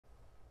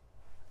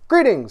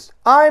Greetings,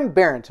 I'm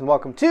Bairnt, and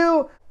welcome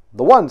to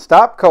the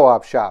One-Stop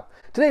Co-op Shop.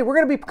 Today we're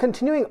going to be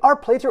continuing our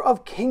playthrough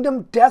of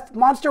Kingdom Death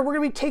Monster. We're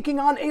going to be taking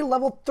on a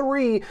level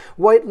 3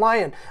 White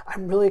Lion.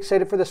 I'm really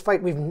excited for this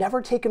fight. We've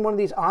never taken one of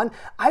these on.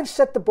 I've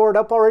set the board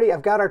up already.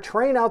 I've got our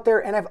terrain out there,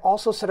 and I've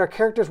also set our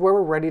characters where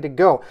we're ready to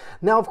go.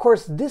 Now, of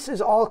course, this is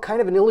all kind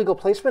of an illegal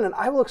placement, and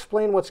I will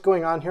explain what's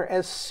going on here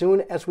as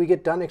soon as we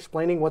get done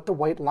explaining what the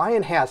White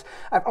Lion has.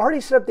 I've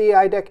already set up the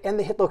AI deck and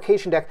the hit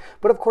location deck,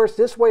 but of course,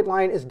 this White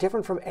Lion is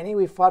different from any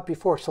we've fought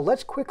before. So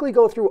let's quickly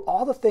go through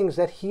all the things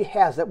that he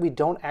has that we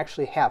don't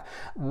actually have.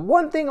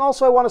 One thing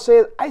also I want to say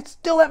is I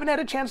still haven't had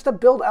a chance to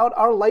build out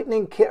our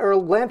lightning kit or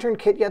lantern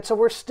kit yet, so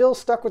we're still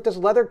stuck with this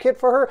leather kit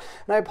for her,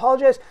 and I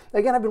apologize.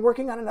 Again, I've been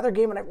working on another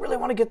game and I really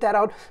want to get that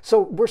out,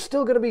 so we're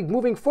still going to be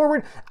moving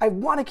forward. I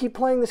want to keep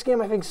playing this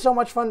game. I'm having so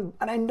much fun,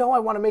 and I know I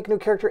want to make a new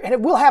character, and it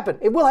will happen.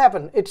 It will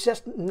happen. It's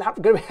just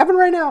not going to happen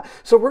right now,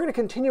 so we're going to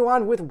continue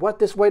on with what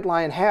this White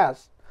Lion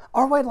has.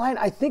 Our White Lion,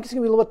 I think, is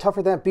going to be a little bit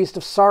tougher than Beast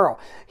of Sorrow.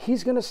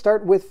 He's going to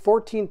start with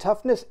 14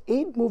 toughness,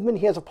 8 movement.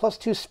 He has a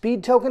 +2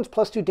 speed tokens,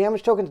 +2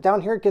 damage tokens. Down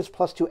here, it gives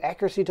 +2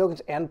 accuracy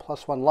tokens and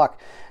 +1 luck.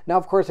 Now,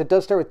 of course, it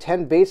does start with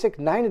 10 basic,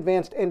 9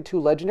 advanced, and 2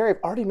 legendary.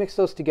 I've already mixed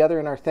those together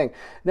in our thing.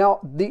 Now,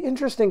 the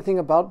interesting thing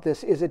about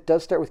this is it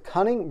does start with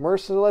Cunning,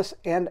 Merciless,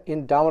 and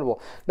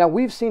Indomitable. Now,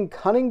 we've seen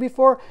Cunning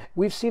before.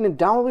 We've seen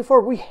Indomitable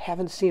before. We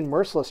haven't seen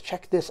Merciless.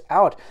 Check this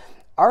out.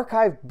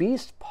 Archive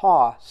Beast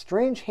Paw,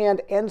 Strange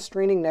Hand, and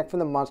Straining Neck from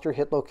the monster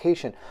hit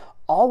location.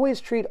 Always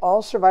treat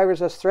all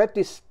survivors as threat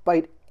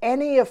despite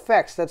any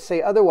effects that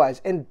say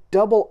otherwise, and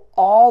double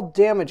all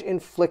damage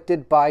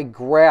inflicted by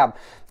grab.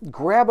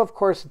 Grab, of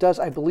course, does,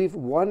 I believe,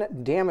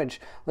 1 damage.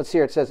 Let's see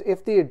here. It says,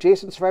 if the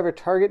adjacent survivor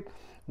target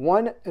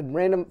one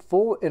random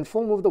full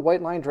move the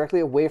White Lion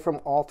directly away from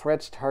all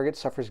threats, target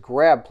suffers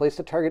grab. Place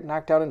the target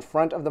knocked down in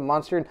front of the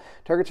monster, and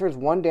target suffers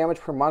 1 damage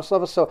per monster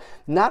level. So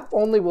not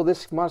only will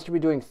this monster be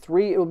doing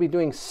 3, it will be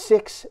doing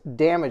 6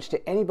 damage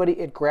to anybody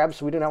it grabs,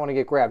 so we do not want to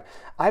get grabbed.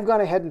 I've gone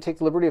ahead and taken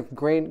the liberty of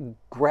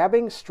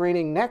grabbing,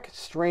 Straining Neck,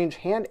 Strange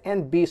Hand,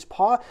 and Beast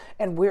Paw,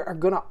 and we are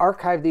going to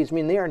archive these. I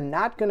mean, they are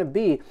not going to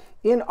be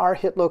in our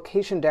hit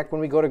location deck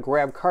when we go to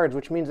grab cards,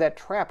 which means that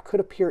trap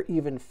could appear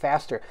even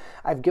faster.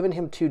 I've given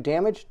him 2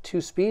 damage, 2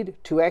 speed,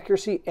 2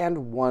 accuracy,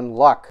 and 1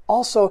 luck.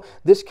 Also,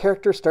 this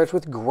character starts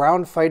with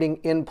ground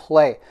fighting in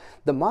play.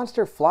 The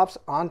monster flops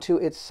onto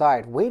its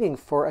side, waiting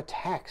for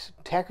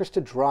attackers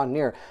to draw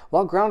near.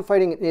 While ground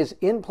fighting is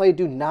in play,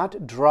 do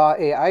not draw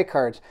AI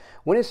cards.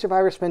 When a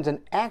survivor spends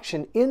an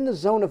action in the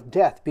zone of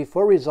death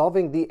before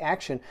resolving the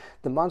action,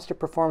 the monster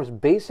performs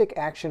basic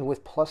action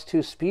with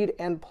 +2 speed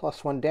and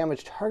 +1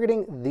 damage,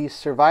 targeting the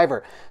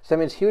survivor. So that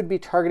means he would be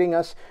targeting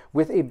us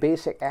with a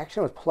basic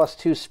action with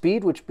 +2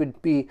 speed, which would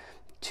be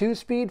 2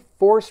 speed,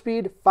 4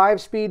 speed, 5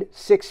 speed,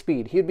 6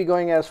 speed. He'd be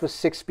going at us with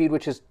 6 speed,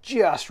 which is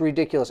just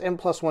ridiculous, and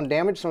 +1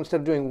 damage. So instead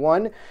of doing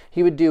 1,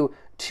 he would do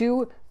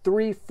 2,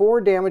 3, 4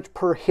 damage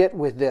per hit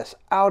with this.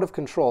 Out of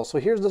control. So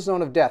here's the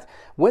zone of death.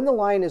 When the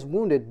lion is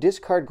wounded,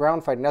 discard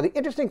ground fighting. Now, the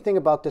interesting thing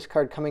about this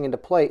card coming into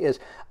play is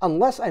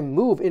unless I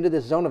move into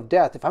this zone of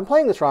death, if I'm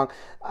playing this wrong,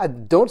 I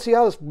don't see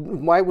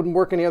why it wouldn't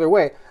work any other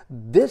way.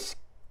 This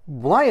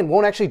lion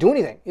won't actually do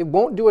anything. It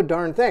won't do a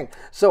darn thing.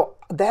 So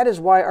that is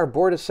why our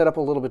board is set up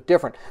a little bit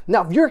different.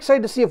 Now, if you're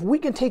excited to see if we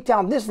can take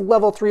down this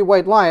level 3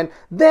 White Lion,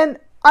 then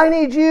I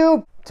need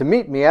you to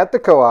meet me at the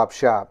co-op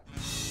shop.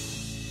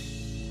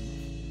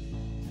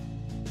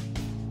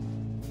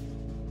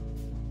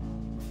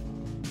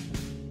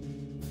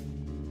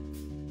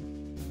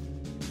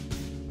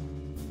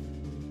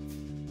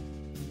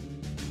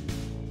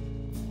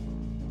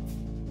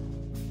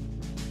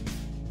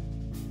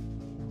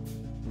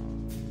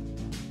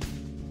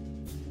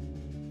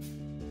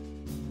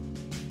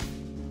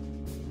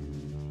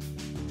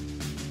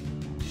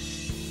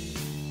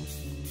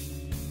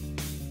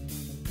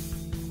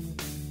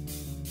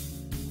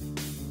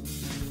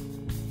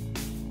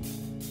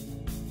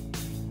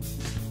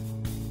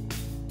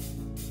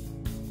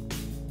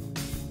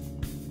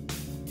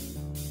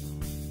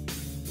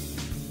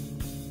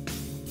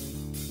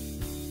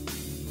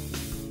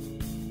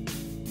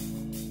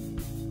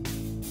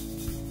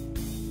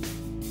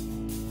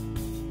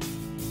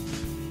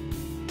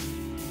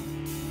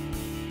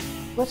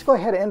 Let's go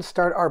ahead and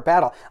start our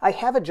battle. I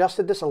have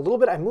adjusted this a little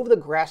bit. I moved the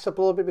grass up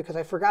a little bit because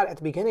I forgot at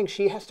the beginning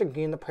she has to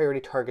gain the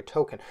priority target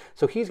token.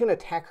 So he's going to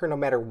attack her no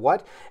matter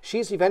what.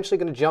 She's eventually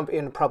going to jump in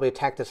and probably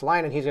attack this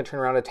lion, and he's going to turn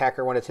around and attack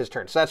her when it's his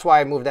turn. So that's why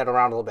I moved that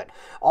around a little bit.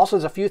 Also,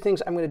 there's a few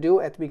things I'm going to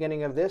do at the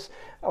beginning of this.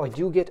 Oh, I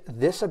do get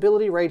this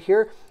ability right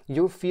here.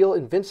 You feel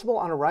invincible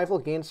on arrival,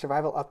 gain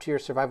survival up to your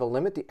survival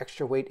limit. The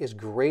extra weight is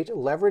great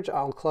leverage.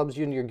 All clubs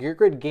you in your gear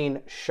grid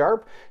gain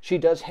sharp. She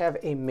does have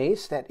a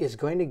mace that is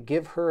going to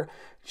give her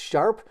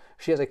sharp.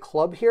 She has a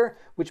club here,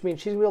 which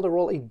means she's going to be able to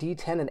roll a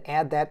d10 and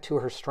add that to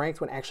her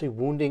strength when actually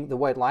wounding the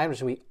White Lion, which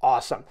is going to be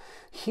awesome.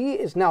 He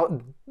is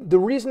now, the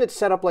reason it's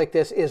set up like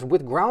this is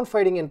with ground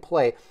fighting in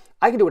play,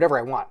 I can do whatever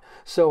I want.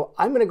 So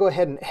I'm going to go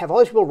ahead and have all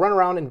these people run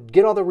around and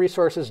get all the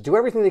resources, do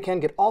everything they can,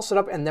 get all set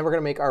up, and then we're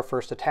going to make our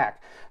first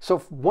attack. So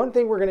one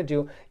thing we're going to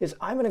do is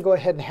I'm going to go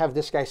ahead and have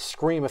this guy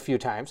scream a few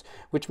times,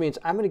 which means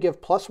I'm going to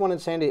give +1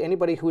 insanity to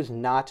anybody who is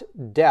not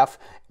deaf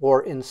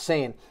or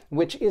insane,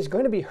 which is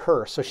going to be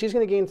her. So she's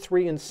going to gain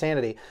 3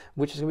 insanity,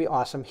 which is going to be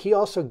awesome. He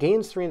also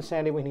gains 3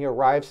 insanity when he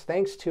arrives,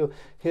 thanks to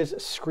his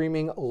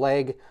screaming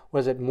leg,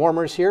 what is it,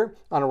 Mormers here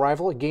on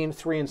arrival, gained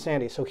 3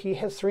 insanity. So he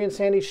has 3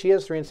 insanity, she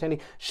has 3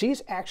 insanity.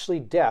 She's actually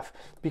deaf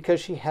because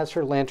she has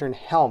her lantern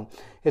helm.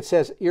 It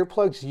says,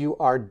 earplugs, you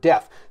are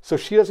deaf. So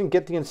she doesn't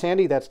get the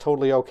insanity, that's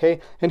totally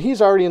okay. And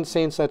he's already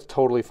insane, so that's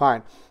totally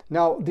fine.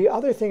 Now, the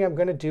other thing I'm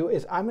going to do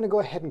is I'm going to go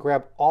ahead and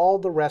grab all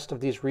the rest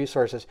of these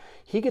resources.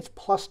 He gets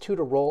 +2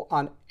 to roll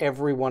on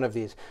every one of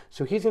these.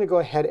 So he's going to go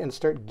ahead and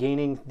start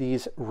gaining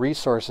these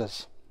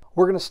resources.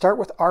 We're going to start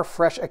with our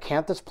fresh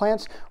acanthus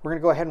plants. We're going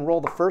to go ahead and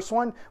roll the first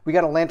one. We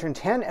got a lantern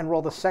 10 and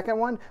roll the second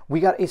one. We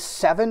got a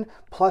 7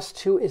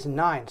 +2 is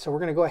 9. So we're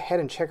going to go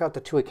ahead and check out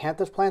the 2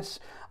 acanthus plants.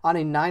 On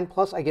a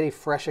 9+, I get a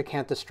fresh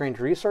acanthus strange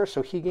resource.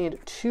 So he gained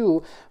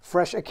 2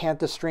 fresh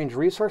acanthus strange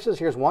resources.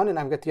 Here's one, and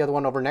I've got the other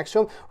one over next to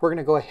him. We're going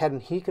to go ahead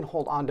and he can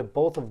hold on to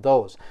both of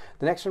those.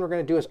 The next one we're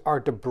going to do is our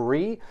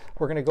debris.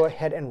 We're going to go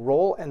ahead and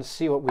roll and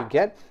see what we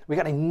get. We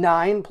got a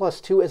 9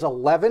 +2 is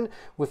 11.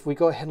 If we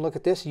go ahead and look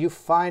at this, you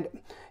find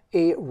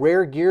a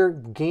rare gear,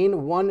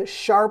 gain 1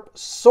 sharp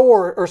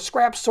sword or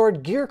scrap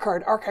sword gear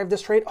card. Archive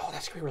this trait. Oh,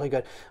 that's gonna be really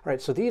good. All right,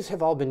 so these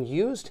have all been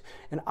used,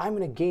 and I'm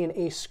gonna gain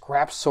a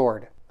scrap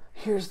sword.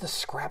 Here's the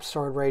scrap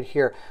sword right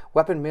here.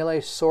 Weapon,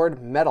 melee,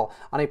 sword, metal.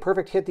 On a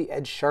perfect hit, the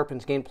edge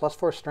sharpens. Gain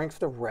 +4 strength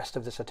for the rest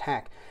of this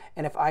attack.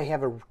 And if I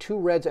have 2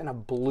 reds and a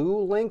blue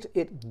linked,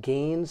 it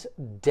gains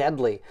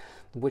deadly,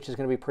 which is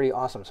going to be pretty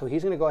awesome. So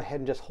he's going to go ahead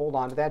and just hold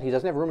on to that. He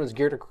doesn't have room in his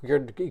gear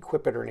to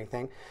equip it or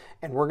anything.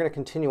 And we're going to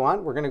continue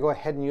on. We're going to go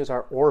ahead and use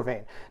our ore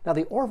vein. Now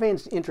the ore vein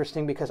is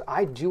interesting because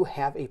I do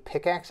have a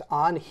pickaxe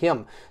on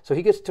him. So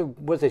he gets to,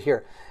 what is it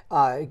here?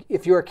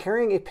 If you are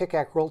carrying a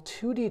pickaxe, roll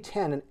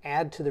 2d10 and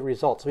add to the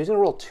result. So he's going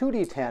to roll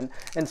 2d10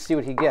 and see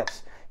what he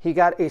gets. He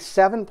got a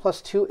 7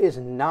 +2 is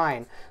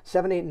 9.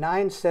 7, 8,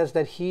 9 says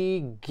that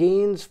he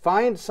gains,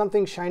 find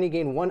something shiny,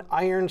 gain 1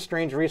 iron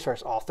strange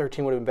resource. All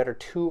 13 would have been better.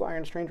 2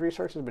 iron strange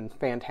resources would have been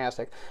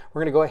fantastic.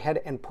 We're going to go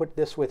ahead and put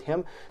this with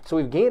him. So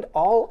we've gained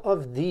all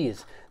of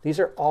these. These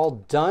are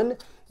all done.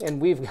 And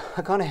we've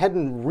gone ahead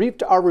and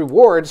reaped our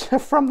rewards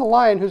from the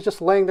lion who's just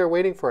laying there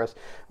waiting for us.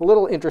 A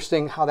little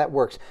interesting how that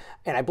works.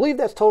 And I believe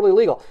that's totally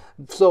legal.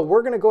 So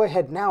we're going to go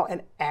ahead now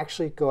and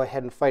actually go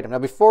ahead and fight him. Now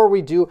before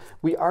we do,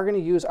 we are going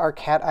to use our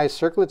cat eye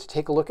circlet to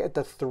take a look at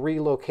the 3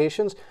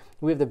 locations.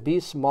 We have the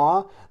beast's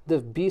maw, the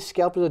beast's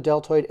scalp of the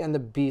deltoid, and the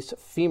beast's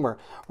femur.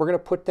 We're going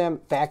to put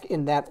them back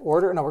in that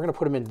order. No, we're going to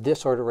put them in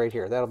this order right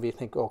here. That'll be, I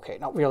think, okay.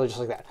 No, really just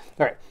like that.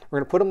 All right, we're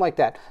going to put them like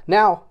that.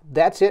 Now,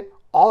 that's it.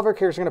 All of our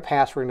characters are going to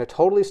pass. We're going to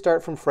totally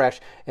start from fresh,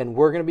 and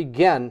we're going to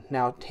begin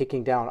now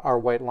taking down our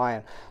white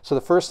lion. So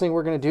the first thing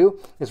we're going to do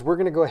is we're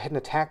going to go ahead and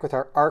attack with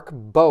our arc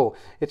bow.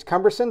 It's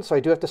cumbersome, so I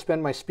do have to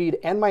spend my speed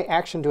and my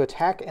action to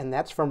attack, and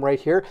that's from right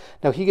here.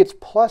 Now he gets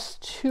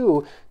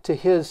 +2 to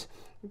his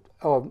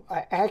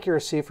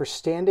accuracy for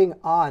standing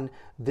on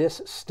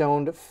this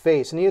stoned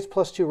face. And he has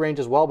 +2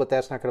 range as well, but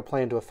that's not going to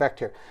play into effect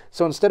here.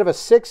 So instead of a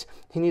 6,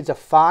 he needs a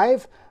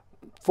 5,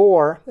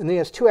 4, and then he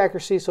has 2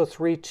 accuracy, so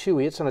 3, 2.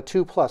 He hits on a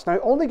 2+. Now he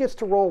only gets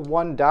to roll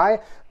 1 die,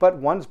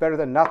 but 1's better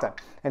than nothing.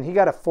 And he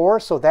got a 4,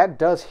 so that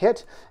does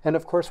hit. And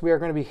of course, we are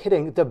going to be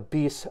hitting the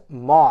beast's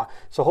maw.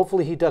 So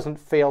hopefully he doesn't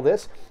fail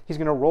this. He's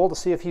going to roll to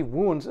see if he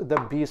wounds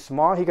the beast's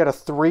maw. He got a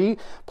 3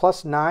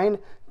 + 9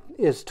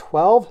 is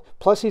 12.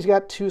 Plus he's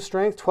got 2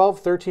 strength, 12,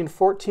 13,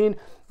 14.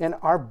 And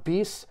our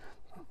beast's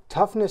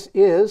toughness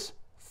is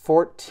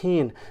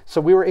 14.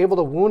 So we were able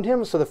to wound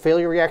him, so the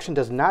failure reaction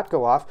does not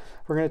go off.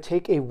 We're going to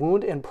take a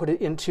wound and put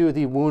it into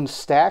the wound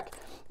stack,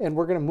 and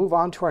we're going to move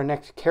on to our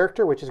next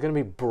character, which is going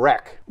to be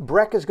Breck.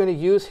 Breck is going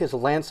to use his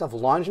Lance of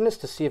Longinus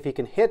to see if he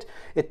can hit.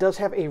 It does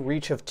have a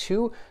reach of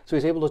 2, so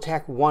he's able to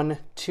attack 1,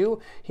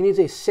 2. He needs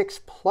a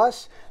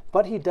 6+,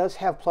 but he does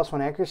have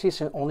 +1 accuracy,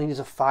 so he only needs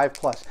a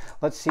 5+.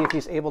 Let's see if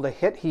he's able to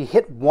hit. He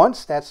hit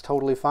once, that's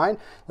totally fine.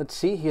 Let's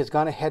see, he has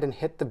gone ahead and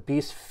hit the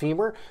beast's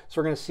femur,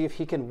 so we're going to see if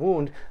he can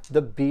wound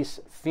the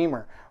beast's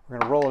femur. We're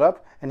going to roll it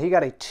up, and he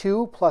got a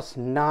 2 +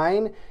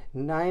 9,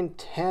 9,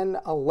 10,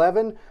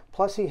 11,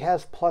 plus he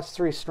has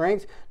 +3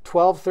 strength,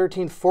 12,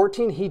 13,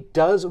 14. He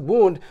does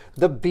wound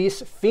the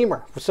beast's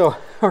femur. So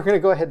we're going to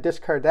go ahead and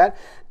discard that.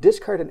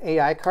 Discard an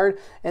AI card,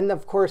 and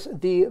of course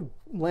the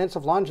Lance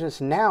of Longinus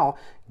now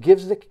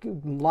gives the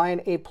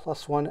lion a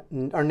 +1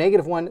 or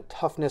 -1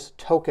 toughness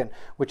token,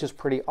 which is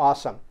pretty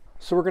awesome.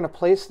 So we're going to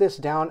place this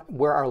down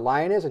where our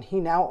lion is, and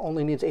he now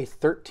only needs a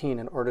 13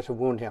 in order to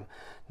wound him.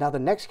 Now the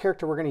next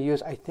character we're going to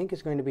use, I think,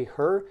 is going to be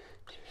her.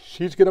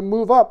 She's going to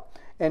move up,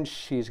 and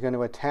she's going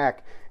to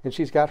attack. And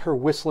she's got her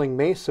whistling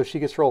mace, so she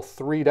gets to roll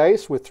 3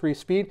 dice with 3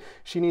 speed.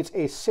 She needs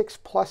a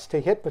 6+ to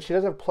hit, but she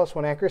does have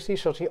 +1 accuracy,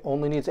 so she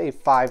only needs a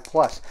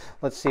 5+.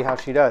 Let's see how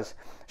she does.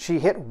 She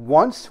hit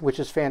once, which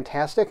is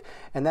fantastic,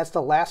 and that's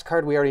the last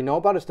card we already know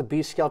about. It's the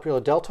Beast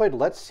Scalpel Deltoid.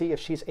 Let's see if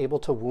she's able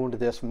to wound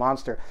this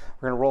monster.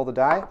 We're going to roll the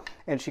die,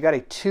 and she got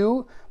a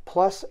 2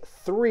 +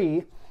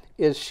 3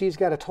 is she's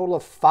got a total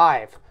of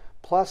 5.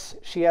 Plus,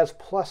 she has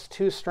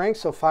 +2 strength,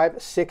 so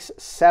 5, 6,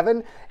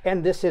 7,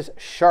 and this is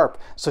sharp.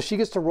 So she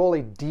gets to roll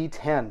a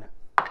d10.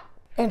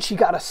 And she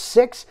got a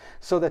 6,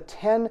 so the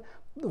 10,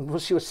 well,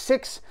 she was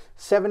 6,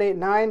 7, 8,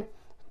 9,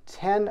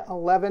 10,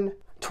 11,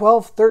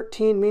 12,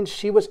 13 means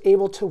she was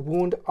able to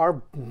wound our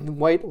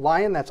white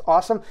lion. That's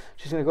awesome.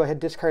 She's going to go ahead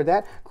and discard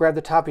that, grab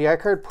the top EI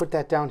card, put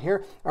that down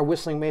here. Our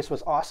whistling mace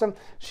was awesome.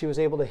 She was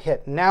able to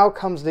hit. Now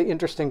comes the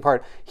interesting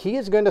part. He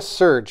is going to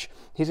surge.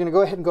 He's going to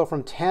go ahead and go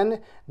from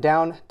 10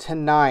 down to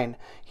 9.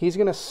 He's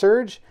going to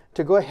surge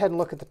to go ahead and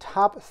look at the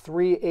top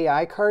 3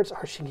 AI cards.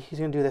 He's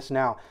going to do this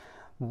now.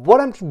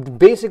 What I'm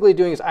basically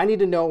doing is I need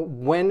to know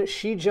when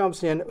she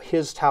jumps in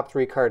his top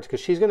 3 cards, because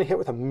she's going to hit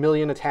with a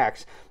million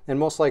attacks and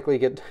most likely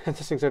get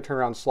this thing's going to turn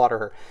around and slaughter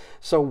her.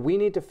 So we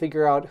need to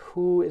figure out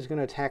who is going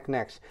to attack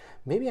next.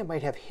 Maybe I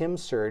might have him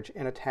surge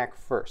and attack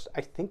first.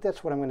 I think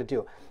that's what I'm going to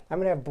do. I'm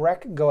going to have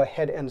Breck go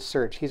ahead and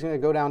surge. He's going to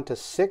go down to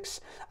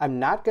 6. I'm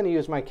not going to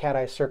use my cat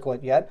eye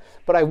circlet yet,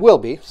 but I will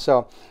be,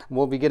 so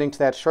we'll be getting to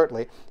that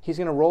shortly. He's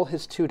going to roll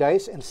his 2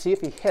 dice and see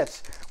if he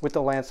hits with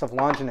the Lance of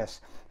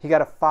Longinus. He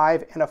got a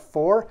 5 and a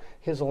 4.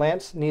 His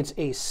lance needs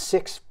a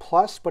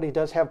 6+, but he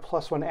does have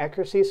 +1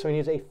 accuracy, so he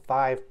needs a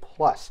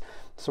 5+.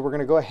 So we're going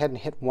to go ahead and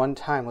hit 1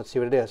 time. Let's see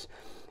what it is.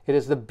 It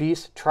is the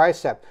Beast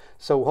Tricep.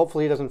 So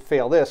hopefully he doesn't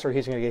fail this, or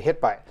he's going to get hit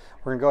by it.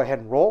 We're going to go ahead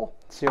and roll.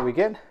 See what we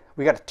get.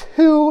 We got a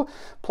 2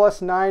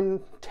 + 9,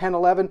 10,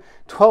 11,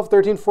 12,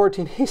 13,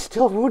 14. He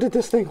still wounded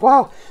this thing.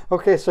 Wow.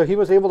 Okay, so he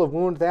was able to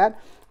wound that.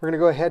 We're going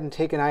to go ahead and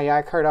take an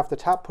II card off the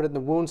top, put it in the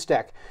wound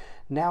stack.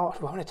 Now,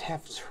 do I want to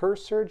have her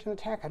surge and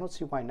attack? I don't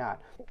see why not.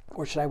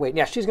 Or should I wait?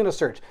 Yeah, she's going to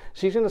surge.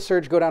 She's going to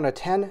surge, go down to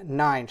 10,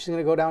 9. She's going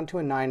to go down to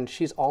a 9. And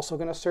she's also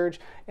going to surge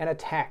and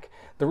attack.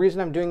 The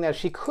reason I'm doing that,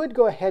 she could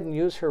go ahead and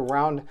use her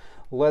round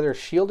leather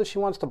shield if she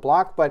wants to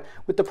block, but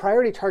with the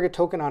priority target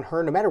token on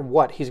her, no matter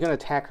what, he's going to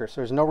attack her. So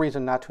there's no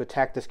reason not to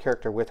attack this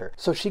character with her.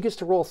 So she gets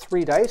to roll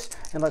 3 dice,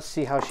 and let's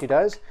see how she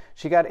does.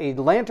 She got a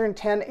Lantern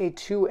 10, a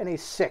 2, and a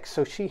 6.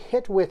 So she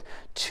hit with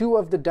 2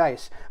 of the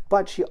dice,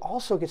 but she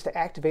also gets to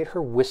activate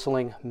her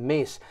whistling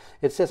mace.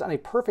 It says on a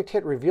perfect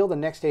hit, reveal the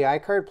next AI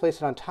card, place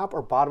it on top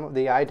or bottom of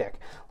the AI deck.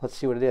 Let's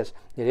see what it is.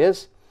 It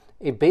is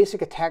a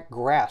basic attack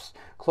grasp.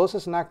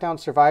 Closest knockdown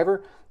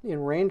survivor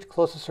in range,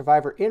 closest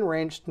survivor in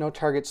range, no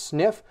target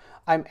sniff.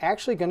 I'm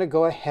actually going to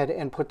go ahead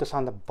and put this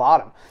on the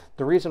bottom.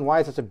 The reason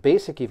why is it's a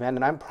basic event,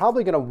 and I'm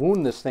probably going to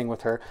wound this thing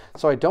with her,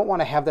 so I don't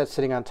want to have that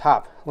sitting on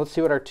top. Let's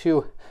see what our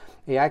 2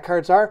 AI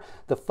cards are,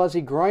 the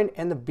Fuzzy Groin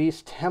and the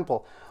Beast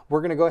Temple.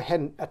 We're going to go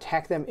ahead and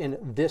attack them in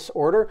this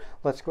order.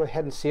 Let's go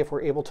ahead and see if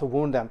we're able to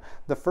wound them.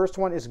 The first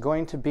one is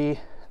going to be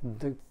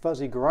the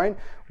Fuzzy Groin.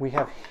 We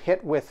have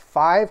hit with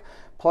 5,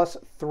 plus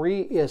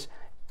 3 is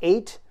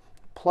 8,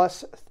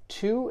 plus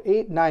 2,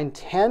 8, 9,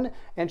 10,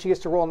 and she gets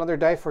to roll another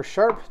die for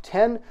sharp.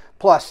 10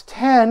 plus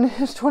 10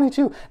 is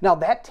 22. Now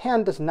that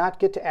 10 does not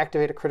get to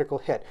activate a critical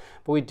hit,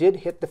 but we did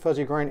hit the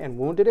Fuzzy Groin and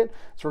wounded it,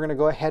 so we're going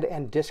to go ahead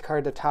and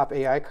discard the top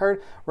AI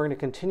card. We're going to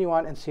continue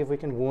on and see if we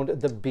can wound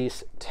the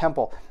Beast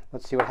Temple.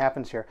 Let's see what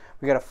happens here.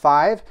 We got a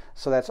 5,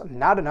 so that's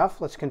not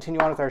enough. Let's continue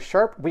on with our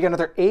sharp. We got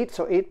another 8,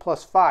 so 8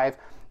 plus 5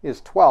 is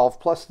 12,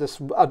 plus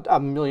this a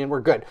million.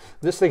 We're good.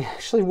 This thing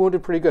actually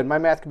wounded pretty good. My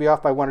math could be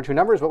off by 1 or 2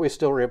 numbers, but we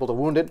still were able to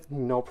wound it,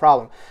 no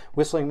problem.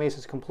 Whistling Mace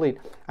is complete.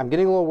 I'm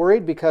getting a little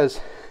worried because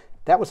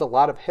that was a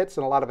lot of hits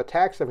and a lot of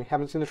attacks, and we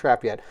haven't seen the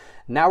trap yet.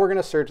 Now we're going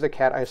to surge the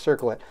cat eye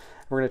circlet.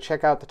 We're going to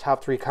check out the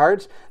top 3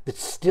 cards.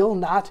 That's still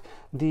not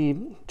the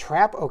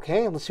trap.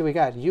 Okay, let's see what we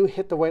got. You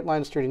hit the white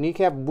lion sturdy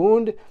kneecap,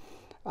 wound.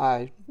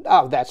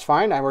 Oh, that's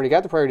fine. I already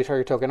got the priority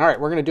target token. All right,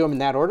 we're going to do them in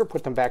that order,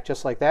 put them back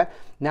just like that.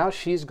 Now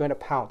she's going to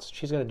pounce.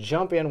 She's going to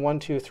jump in 1,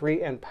 2,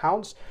 3 and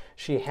pounce.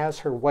 She has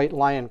her white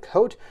lion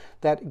coat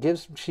that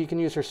gives, she can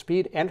use her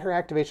speed and her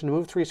activation to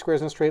move 3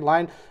 squares in a straight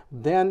line.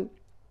 Then,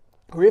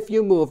 or if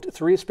you moved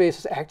 3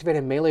 spaces, activate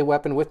a melee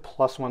weapon with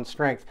 +1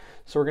 strength.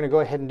 So we're going to go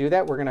ahead and do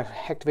that. We're going to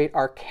activate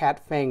our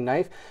Cat Fang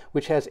Knife,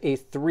 which has a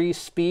 3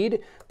 speed,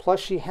 plus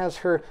she has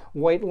her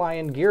White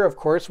Lion gear, of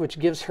course, which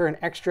gives her an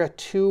extra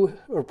 2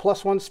 or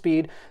 +1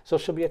 speed, so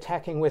she'll be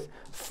attacking with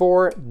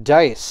 4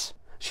 dice.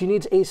 She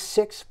needs a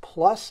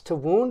 6+ to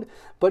wound,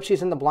 but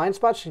she's in the blind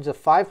spot. She needs a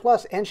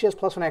 5+, and she has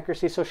 +1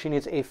 accuracy, so she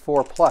needs a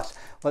 4+.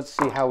 Let's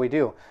see how we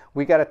do.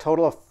 We got a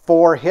total of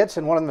 4 hits,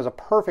 and one of them is a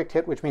perfect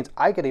hit, which means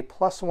I get a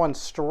 +1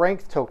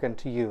 strength token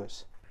to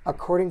use.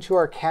 According to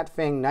our Cat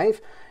Fang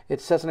Knife,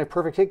 it says in a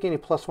perfect hit, gain a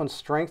 +1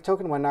 strength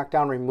token. When knocked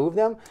down, remove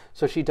them.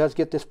 So she does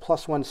get this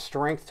 +1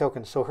 strength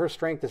token. So her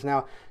strength is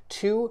now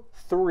 2,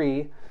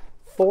 3,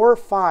 4,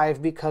 5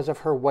 because of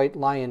her White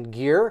Lion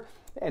gear.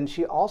 And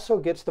she also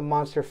gets the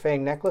Monster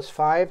Fang necklace,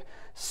 5,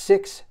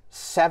 6,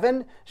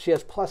 7. She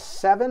has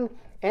 +7.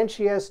 And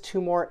she has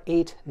 2 more,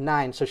 8,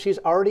 9. So she's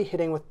already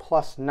hitting with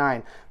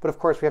 +9. But of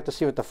course, we have to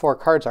see what the 4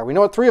 cards are. We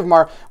know what 3 of them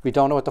are. We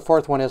don't know what the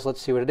 4th one is. Let's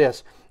see what it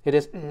is. It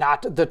is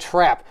not the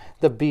trap,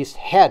 the beast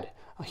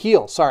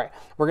heel, sorry.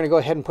 We're going to go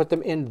ahead and put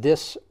them in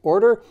this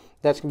order.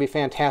 That's going to be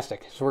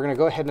fantastic. So we're going to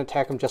go ahead and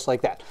attack them just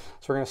like that.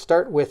 So we're going to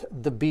start with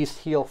the beast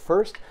heel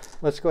first.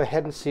 Let's go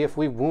ahead and see if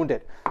we wound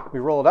it. We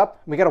roll it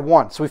up. We got a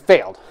 1, so we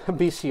failed.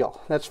 Beast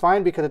heel. That's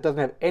fine because it doesn't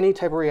have any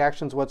type of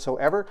reactions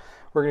whatsoever.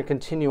 We're going to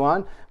continue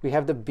on. We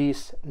have the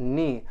beast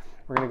knee.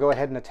 We're going to go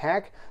ahead and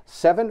attack.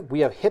 7,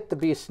 we have hit the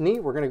beast knee.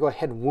 We're going to go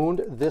ahead and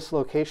wound this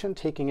location,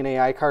 taking an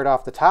AI card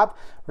off the top.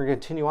 We're going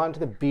to continue on to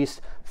the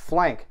beast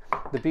flank.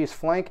 The beast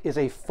flank is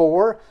a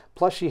 4,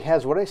 plus she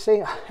has, what did I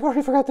say? I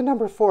already forgot the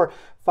number 4.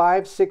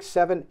 5, 6,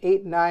 7,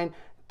 8, 9,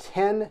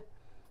 10,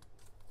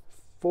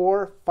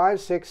 4,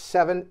 5, 6,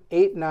 7,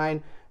 8,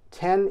 9,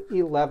 10,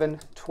 11,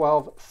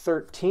 12,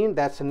 13.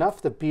 That's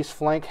enough. The beast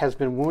flank has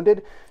been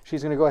wounded.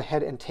 She's going to go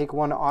ahead and take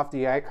 1 off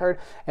the AI card,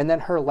 and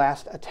then her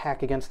last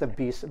attack against the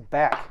beast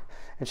back.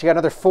 And she got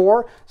another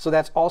 4, so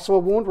that's also a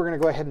wound. We're going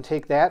to go ahead and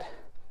take that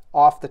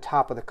off the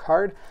top of the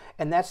card,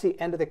 and that's the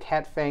end of the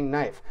cat fang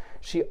knife.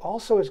 She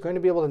also is going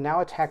to be able to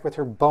now attack with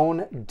her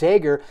bone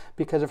dagger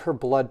because of her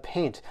blood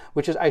paint,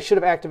 which is, I should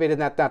have activated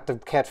that, not the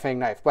cat fang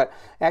knife, but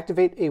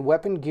activate a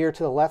weapon gear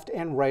to the left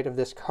and right of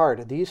this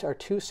card. These are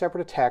 2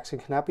 separate attacks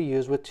and cannot be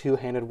used with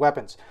 2-handed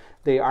weapons.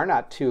 They are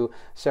not 2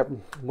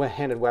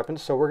 separate-handed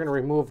weapons, so we're going to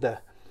remove the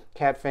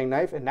cat fang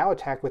knife and now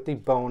attack with the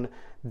bone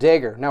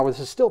dagger. Now, this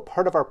is still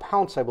part of our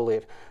pounce, I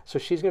believe, so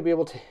she's going to be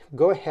able to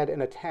go ahead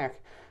and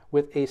attack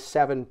with a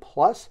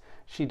 7+.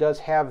 She does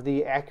have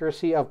the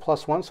accuracy of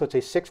 +1, so it's a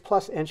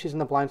 6+, and she's in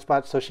the blind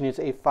spot, so she needs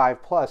a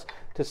 5+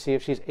 to see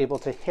if she's able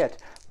to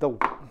hit the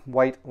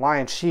white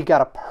lion. She got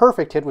a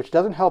perfect hit, which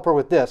doesn't help her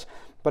with this,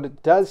 but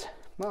it does,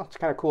 well, it's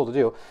kind of cool to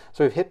do.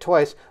 So we've hit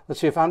twice. Let's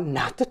see if I'm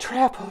not the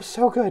trap. Oh,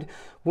 so good.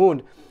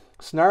 Wound.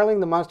 Snarling,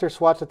 the monster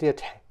swats at the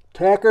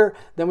attacker.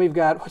 Then we've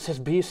got, what's this,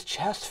 beast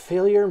chest,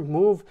 failure,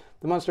 move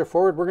the monster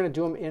forward. We're going to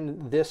do them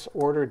in this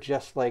order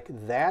just like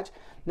that.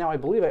 Now, I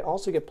believe I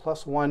also get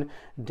 +1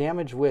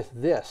 damage with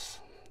this.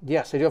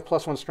 Yes, I do have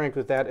 +1 strength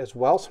with that as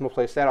well, so I'm going to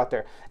place that out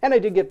there. And I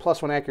did get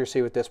 +1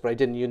 accuracy with this, but I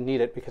didn't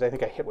need it because I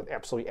think I hit with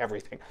absolutely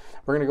everything.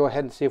 We're going to go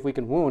ahead and see if we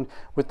can wound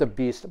with the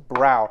beast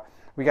brow.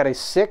 We got a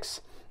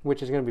 6,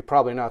 which is going to be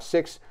probably enough.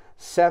 6,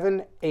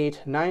 7,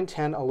 8, 9,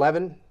 10,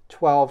 11,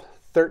 12,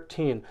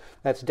 13.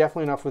 That's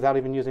definitely enough without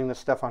even using the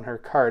stuff on her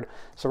card.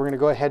 So we're going to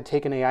go ahead and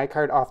take an AI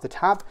card off the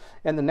top,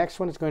 and the next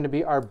one is going to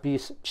be our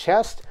beast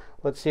chest.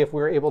 Let's see if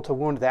we're able to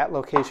wound that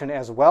location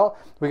as well.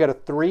 We got a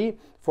 3,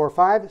 4,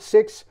 5,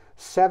 6,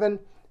 7,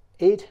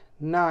 8,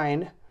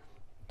 9,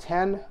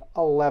 10,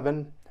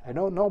 11. I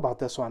don't know about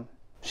this one.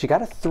 She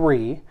got a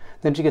 3,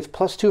 then she gets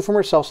 +2 from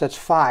herself, so that's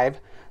 5,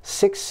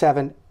 6,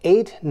 7,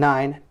 8,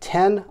 9,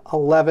 10,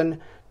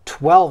 11,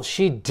 12.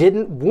 She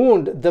didn't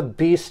wound the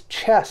beast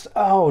chest.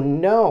 Oh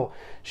no,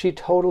 she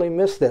totally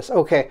missed this.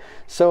 Okay,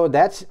 so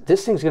this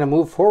thing's going to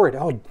move forward.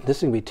 Oh, this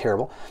is going to be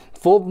terrible.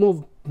 Full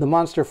move the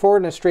monster forward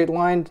in a straight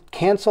line.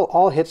 Cancel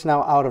all hits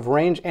now out of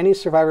range. Any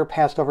survivor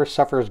passed over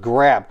suffers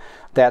grab.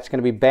 That's going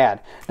to be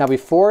bad. Now,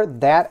 before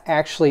that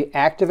actually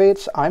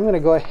activates, I'm going to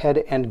go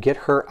ahead and get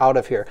her out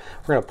of here.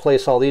 We're going to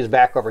place all these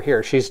back over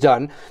here. She's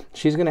done.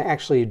 She's going to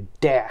actually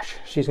dash.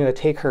 She's going to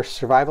take her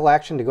survival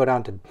action to go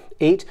down to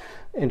 8,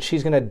 and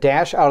she's going to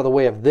dash out of the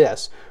way of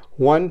this.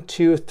 1,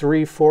 2,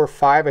 3, 4,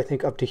 5, I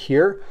think up to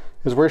here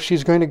is where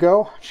she's going to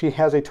go. She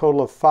has a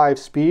total of 5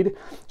 speed.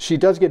 She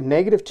does get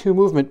 -2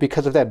 movement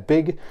because of that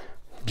big,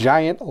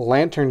 giant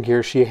lantern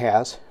gear she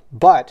has,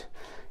 but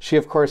she,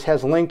 of course,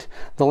 has linked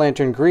the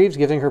lantern greaves,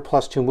 giving her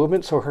 +2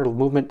 movement, so her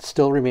movement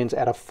still remains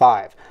at a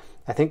 5.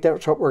 I think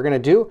that's what we're going to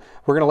do.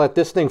 We're going to let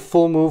this thing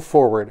full move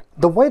forward.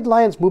 The white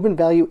lion's movement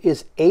value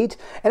is 8,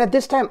 and at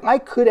this time I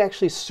could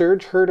actually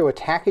surge her to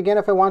attack again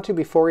if I want to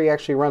before he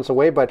actually runs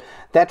away, but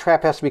that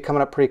trap has to be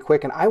coming up pretty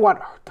quick, and I want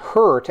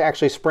her to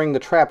actually spring the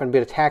trap and be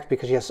attacked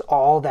because she has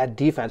all that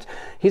defense.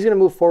 He's going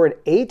to move forward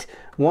 8,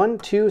 1,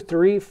 2,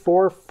 3,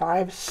 4,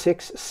 5,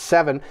 6,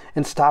 7,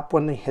 and stop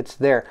when he hits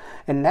there.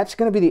 And that's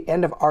going to be the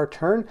end of our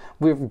turn.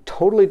 We've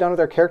totally done with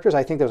our characters.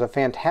 I think that was a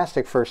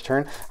fantastic first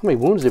turn. How many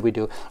wounds did we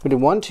do? We did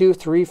 1, 2,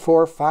 3,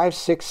 4, 5,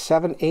 6,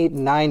 7, 8,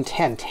 9,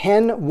 10.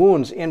 10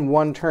 wounds in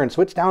one turn.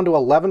 So it's down to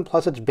 11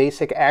 plus its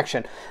basic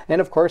action.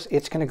 And of course,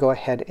 it's going to go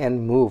ahead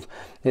and move.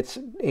 Its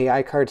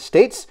AI card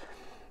states,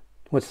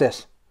 what's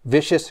this?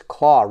 Vicious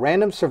Claw,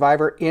 random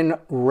survivor in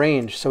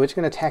range. So it's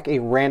going to attack a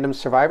random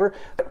survivor.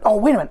 Oh,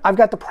 wait a minute. I've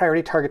got the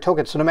priority target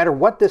token. So no matter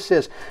what this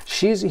is,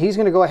 he's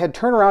going to go ahead,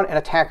 turn around, and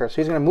attack her. So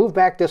he's going to move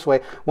back this way.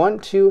 1,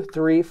 2,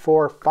 3,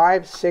 4,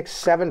 5, 6,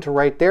 7 to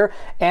right there.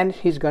 And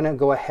he's going to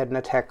go ahead and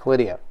attack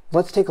Lydia.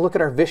 Let's take a look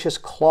at our Vicious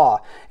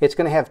Claw. It's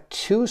going to have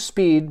 2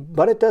 speed,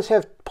 but it does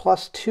have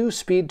 +2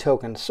 speed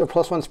tokens, so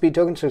 +1 speed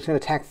token, so it's going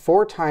to attack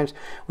 4 times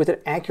with an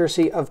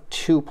accuracy of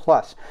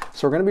 2+.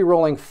 So we're going to be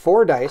rolling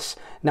 4 dice.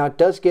 Now it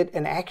does get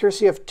an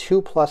accuracy of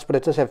 2+, but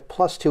it does have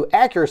 +2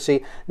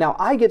 accuracy. Now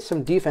I get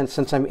some defense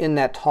since I'm in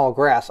that tall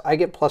grass. I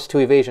get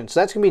 +2 evasion. So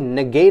that's going to be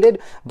negated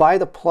by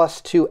the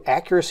 +2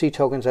 accuracy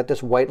tokens that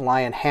this white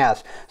lion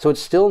has. So it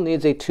still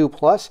needs a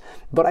 2+,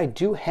 but I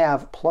do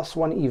have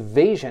 +1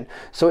 evasion.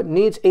 So it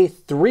needs a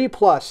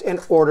 3+ in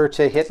order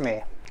to hit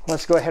me.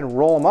 Let's go ahead and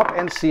roll him up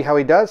and see how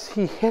he does.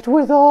 He hit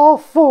with all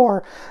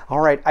 4. All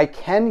right, I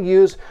can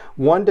use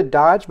 1 to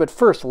dodge, but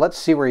first let's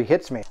see where he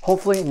hits me.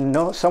 Hopefully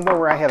somewhere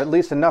where I have at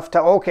least enough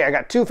to, okay, I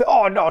got 2 feet.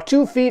 Oh no,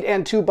 2 feet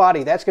and 2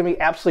 body. That's gonna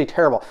be absolutely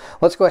terrible.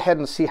 Let's go ahead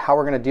and see how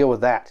we're gonna deal with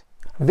that.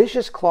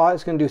 Vicious Claw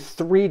is gonna do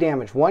 3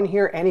 damage. 1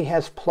 here, and he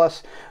has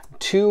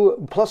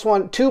two plus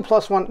one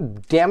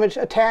damage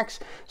attacks.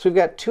 So we've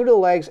got 2 to the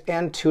legs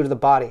and 2 to the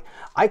body.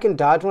 I can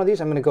dodge one of these.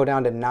 I'm going to go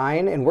down to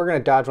 9, and we're going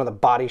to dodge one of the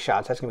body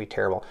shots. That's going to be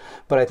terrible.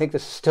 But I think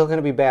this is still going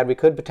to be bad. We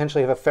could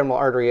potentially have a femoral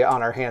artery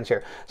on our hands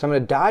here. So I'm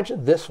going to dodge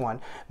this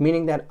one,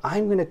 meaning that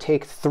I'm going to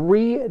take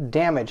 3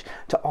 damage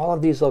to all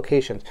of these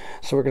locations.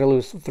 So we're going to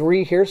lose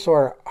 3 here.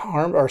 So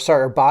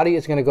our body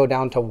is going to go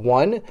down to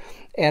 1.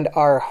 And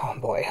our, oh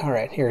boy, all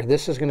right, here,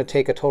 this is going to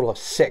take a total of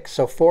 6.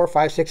 So 4,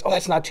 5, 6, oh,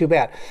 that's not too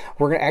bad.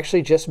 We're going to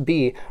actually just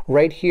be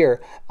right here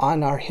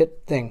on our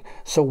hit thing.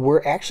 So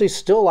we're actually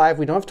still alive.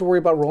 We don't have to worry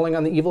about rolling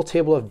on the evil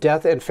table of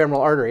death and femoral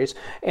arteries.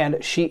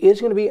 And she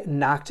is going to be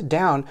knocked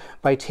down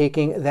by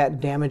taking that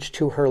damage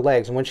to her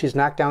legs. And when she's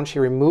knocked down, she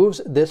removes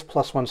this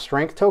 +1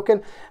 strength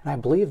token. And I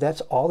believe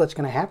that's all that's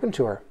going to happen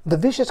to her. The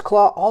Vicious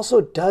Claw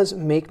also does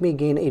make me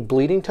gain a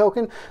bleeding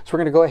token. So we're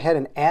going to go ahead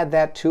and add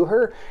that to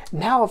her.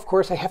 Now, of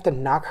course, I have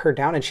to knock her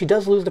down, and she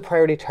does lose the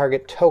priority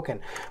target token,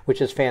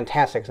 which is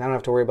fantastic, so I don't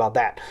have to worry about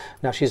that.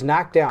 Now she's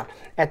knocked down.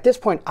 At this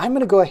point, I'm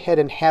going to go ahead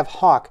and have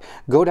Hawk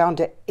go down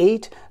to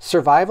 8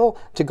 survival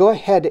to go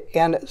ahead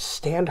and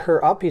stand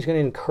her up. He's going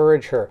to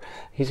encourage her.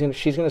 She's going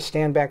to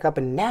stand back up,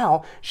 and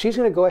now she's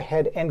going to go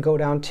ahead and go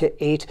down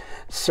to 8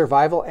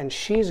 survival, and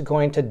she's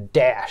going to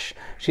dash.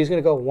 She's going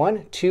to go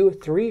 1, 2,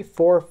 3,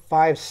 4,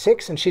 5,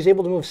 6, and she's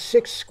able to move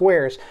 6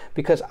 squares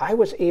because I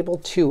was able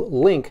to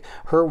link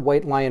her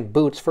white lion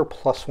boots for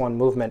 +1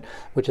 movement,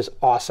 which is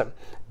awesome.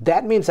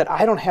 That means that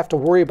I don't have to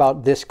worry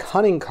about this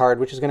cunning card,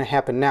 which is going to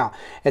happen now.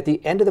 At the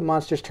end of the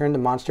monster's turn, the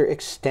monster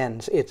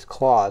extends its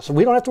claws. So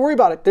we don't have to worry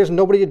about it. There's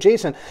nobody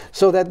adjacent.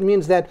 So that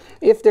means that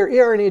if there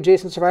are any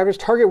adjacent survivors,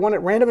 target one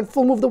at random and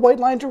full move the white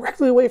lion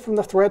directly away from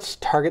the threats.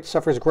 Target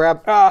suffers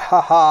grab. Ah ha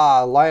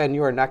ha, lion,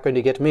 you are not going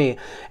to get me.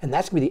 And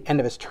that's going to be the end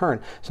of his turn.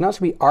 So now it's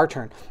going to be our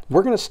turn.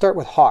 We're going to start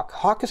with Hawk.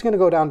 Hawk is going to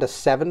go down to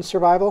 7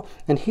 survival,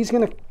 and he's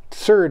going to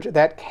surge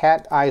that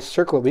cat eye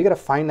circle. We got to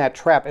find that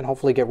trap and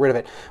hopefully get rid of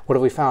it. What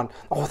have we found?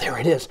 Oh, there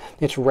it is.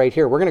 It's right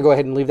here. We're going to go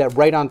ahead and leave that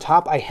right on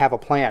top. I have a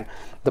plan.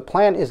 The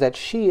plan is that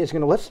she is going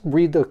to, let's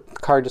read the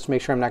card just to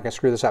make sure I'm not going to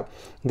screw this up.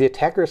 The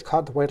attacker has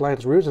caught the white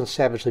lion's ruse and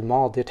savagely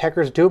mauled. The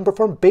attacker is doomed to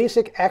perform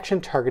basic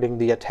action targeting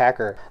the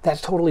attacker. That's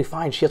totally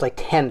fine. She has like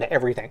 10 to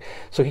everything.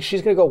 So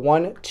she's going to go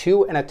 1,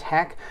 2, and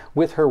attack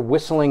with her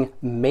whistling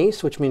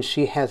mace, which means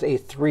she has a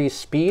 3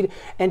 speed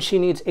and she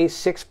needs a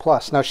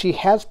 6+. Now she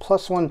has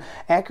 +1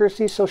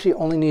 accuracy, so she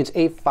only needs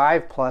a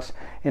 5+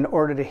 in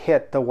order to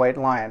hit the white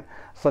lion.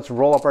 So let's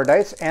roll up our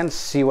dice and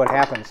see what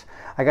happens.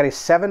 I got a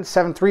 7,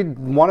 7, 3.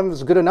 One of them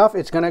is good enough.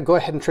 It's going to go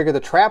ahead and trigger the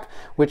trap,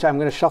 which I'm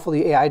going to shuffle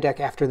the AI deck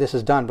after this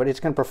is done. But it's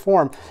going to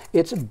perform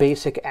its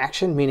basic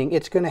action, meaning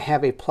it's going to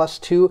have a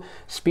 +2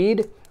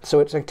 speed. So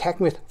it's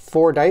attacking with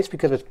 4 dice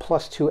because it's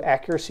 +2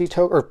 accuracy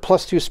token or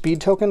 +2 speed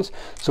tokens.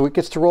 So it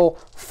gets to roll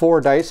 4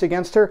 dice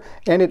against her,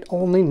 and it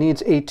only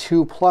needs a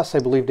 2+, I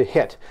believe, to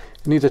hit.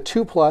 It needs a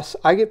 2+.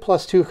 I get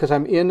 +2 because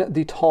I'm in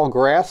the tall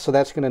grass, so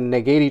that's going to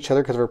negate each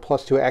other because of her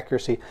 +2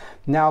 accuracy.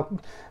 Now,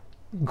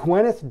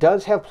 Gwyneth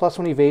does have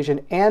 +1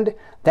 evasion, and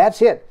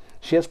that's it.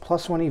 She has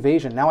 +1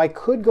 evasion. Now I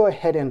could go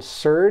ahead and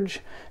surge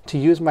to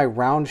use my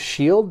round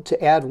shield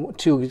to add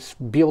to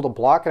be able to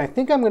block, and I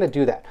think I'm going to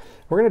do that.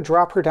 We're going to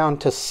drop her down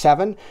to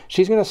 7.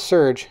 She's going to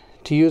surge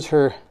to use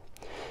her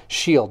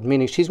shield,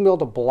 meaning she's going to be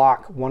able to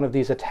block one of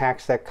these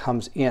attacks that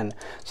comes in.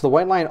 So the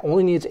white lion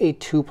only needs a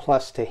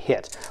 2+ to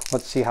hit.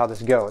 Let's see how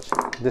this goes.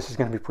 This is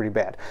going to be pretty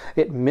bad.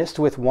 It missed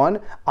with 1.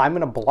 I'm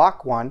going to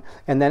block 1,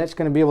 and then it's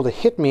going to be able to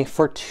hit me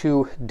for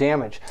 2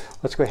 damage.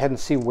 Let's go ahead and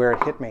see where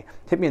it hit me.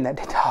 Hit me in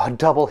that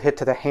double hit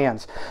to the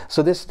hands.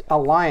 So this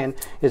lion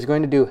is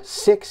going to do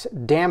 6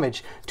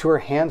 damage to her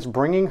hands,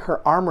 bringing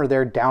her armor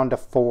there down to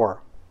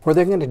 4. We're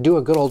then going to do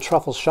a good old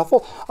truffle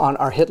shuffle on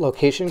our hit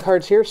location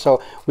cards here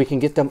so we can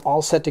get them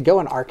all set to go,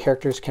 and our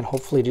characters can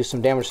hopefully do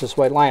some damage to this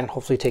white lion and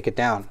hopefully take it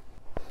down.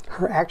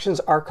 Her actions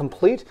are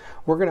complete.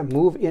 We're going to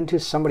move into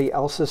somebody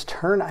else's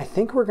turn. I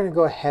think we're going to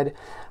go ahead.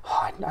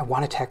 Oh, I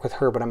want to attack with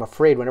her, but I'm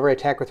afraid whenever I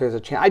attack with her,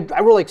 there's a chance. I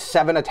roll like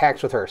 7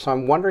 attacks with her, so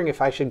I'm wondering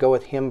if I should go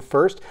with him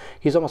first.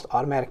 He's almost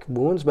automatic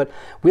wounds, but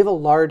we have a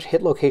large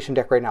hit location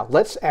deck right now.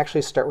 Let's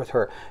actually start with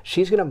her.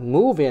 She's going to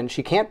move in.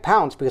 She can't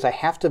pounce because I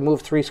have to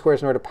move 3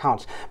 squares in order to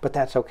pounce, but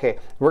that's okay.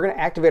 We're going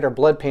to activate our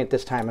blood paint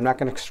this time. I'm not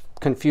going to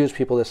confuse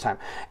people this time.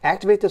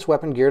 Activate this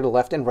weapon gear to the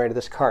left and right of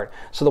this card.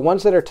 So the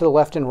ones that are to the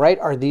left and right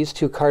are these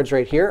 2 cards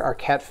right here, our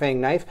Cat Fang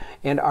Knife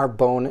and our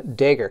Bone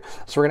Dagger.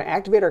 So we're going to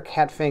activate our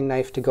Cat Fang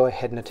Knife to go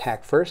ahead and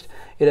attack first.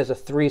 It has a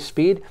 3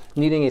 speed,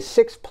 needing a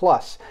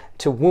 6+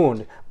 to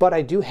wound, but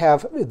I do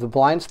have the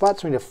blind spot,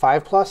 so I need a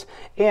 5+,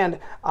 and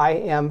I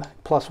am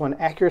 +1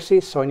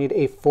 accuracy, so I need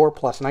a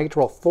 4+, and I get to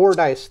roll 4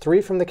 dice,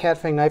 3 from the Cat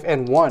Fang Knife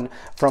and 1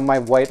 from my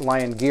White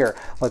Lion gear.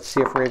 Let's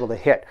see if we're able to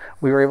hit.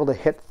 We were able to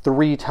hit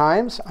 3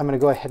 times. I'm going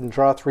to go ahead and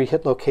draw 3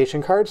 hit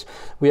location cards.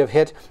 We have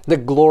hit the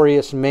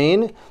Glorious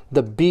Mane,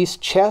 the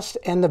Beast Chest,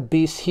 and the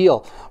Beast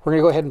Heel. We're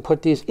going to go ahead and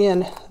put these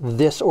in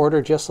this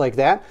order just like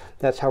that.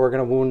 That's how we're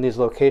going to wound these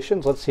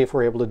locations. Let's see if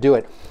we're able to do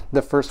it.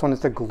 The first one is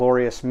the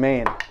Glorious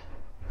Mane.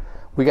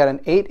 We got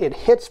an 8, it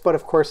hits, but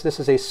of course this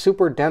is a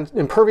super dense,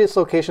 impervious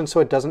location,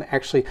 so it doesn't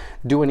actually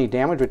do any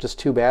damage, which is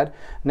too bad.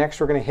 Next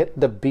we're going to hit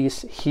the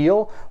Beast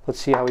Heel. Let's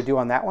see how we do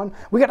on that one.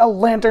 We got a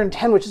Lantern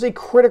 10, which is a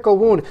critical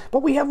wound,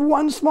 but we have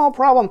one small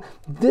problem.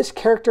 This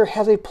character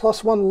has a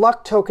 +1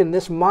 luck token,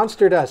 this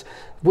monster does,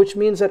 which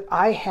means that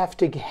I have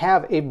to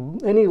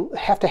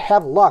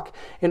have luck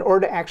in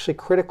order to actually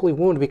critically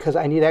wound, because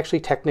I need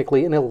actually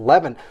technically an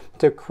 11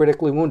 to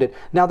critically wound it.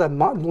 Now the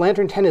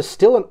Lantern 10 is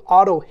still an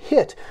auto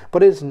hit,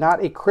 but it is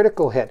not a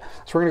critical hit.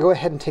 So we're going to go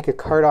ahead and take a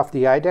card off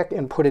the eye deck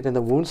and put it in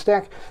the wound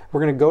stack.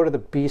 We're going to go to the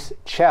Beast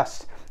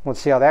Chest. Let's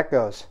see how that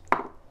goes.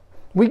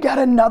 We got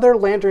another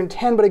Lantern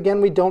 10, but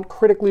again, we don't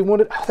critically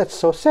wound it. Oh, that's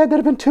so sad. That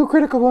have been 2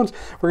 critical wounds.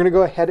 We're going to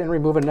go ahead and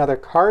remove another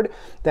card.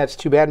 That's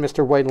too bad,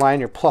 Mr. White Lion,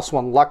 your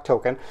 +1 luck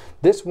token.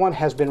 This one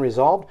has been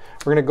resolved.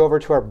 We're going to go over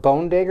to our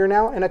Bone Dagger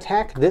now and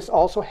attack. This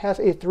also has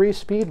a 3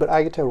 speed, but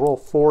I get to roll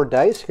 4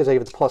 dice because I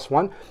give it the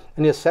 +1.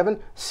 I need a 7,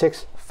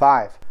 6,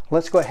 5.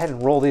 Let's go ahead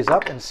and roll these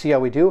up and see how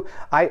we do.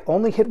 I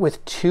only hit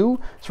with 2,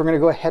 so we're going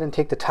to go ahead and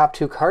take the top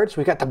 2 cards.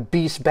 We got the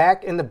Beast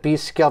Back and the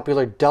Beast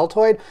Scapular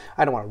Deltoid.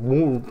 I don't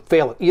want to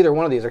fail at either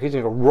one of these, or he's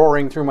going to go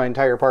roaring through my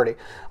entire party.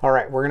 All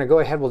right, we're going to go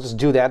ahead. We'll just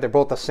do that. They're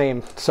both the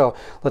same, so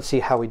let's see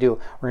how we do.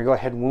 We're going to go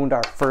ahead and wound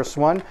our first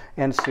one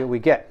and see what we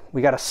get.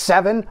 We got a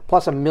 7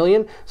 plus a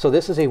million, so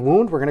this is a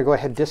wound. We're going to go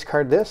ahead and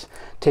discard this,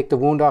 take the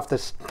wound off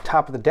this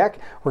top of the deck.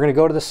 We're going to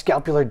go to the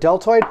Scapular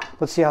Deltoid.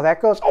 Let's see how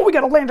that goes. Oh, we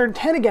got a Lantern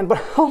 10 again,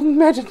 but oh,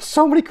 imagine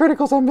so many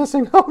criticals I'm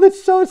missing. Oh,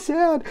 that's so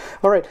sad.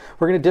 All right,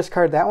 we're going to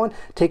discard that one,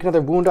 take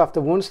another wound off the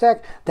wound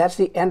stack. That's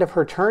the end of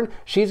her turn.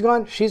 She's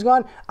gone, she's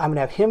gone. I'm going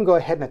to have him go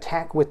ahead and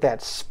attack with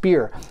that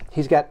spear.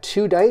 He's got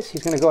 2 dice.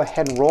 He's going to go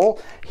ahead and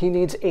roll. He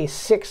needs a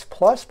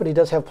 6+, but he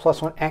does have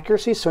 +1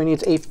 accuracy, so he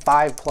needs a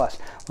 5+.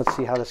 Let's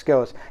see how this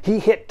goes. He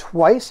hit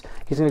twice.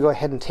 He's going to go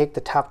ahead and take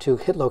the top 2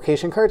 hit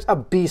location cards, a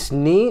Beast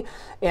Knee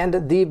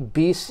and the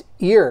Beast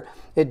Ear.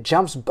 It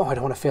jumps. Oh, I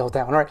don't want to fail with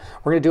that one. All right,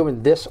 we're going to do them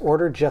in this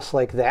order just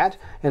like that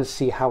and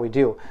see how we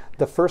do.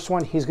 The first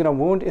one he's going to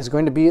wound is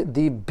going to be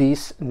the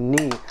Beast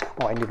Knee.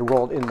 Oh, I need to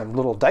roll it in the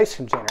little dice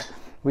container.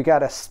 We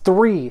got a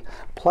 3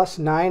 plus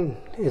 9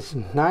 is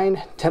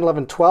 9, 10,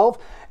 11, 12.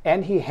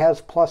 And he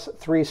has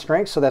 +3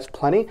 strength, so that's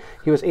plenty.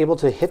 He was able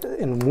to hit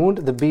and wound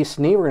the Beast's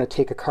Knee. We're going to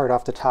take a card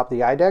off the top of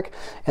the eye deck.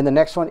 And the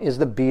next one is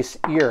the Beast's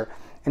Ear.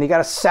 And he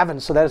got a 7,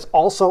 so that is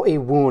also a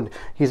wound.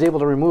 He's able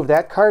to remove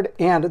that card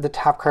and the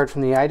top card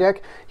from the eye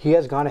deck. He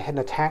has gone ahead and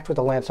attacked with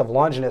the Lance of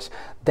Longinus.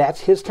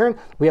 That's his turn.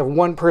 We have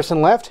 1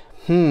 person left.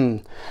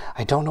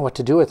 I don't know what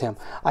to do with him.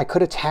 I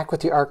could attack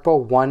with the arc bow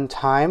 1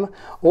 time,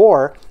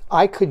 or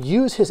I could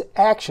use his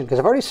action, because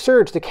I've already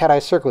surged the Cat Eye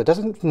Circlet. It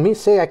doesn't mean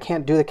say I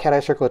can't do the Cat Eye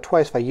Circlet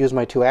twice if I use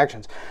my 2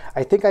 actions.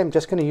 I think I'm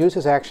just going to use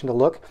his action to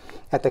look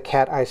at the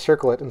Cat Eye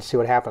Circlet and see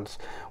what happens.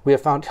 We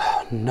have found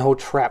no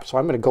trap, so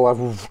I'm going to go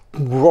out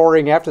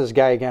roaring after this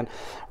guy again.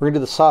 We're going to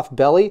do the Soft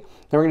Belly,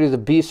 then we're going to do the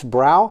Beast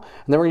Brow,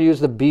 and then we're going to use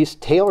the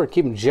Beast Tail. We're going to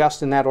keep them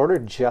just in that order,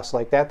 just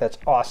like that. That's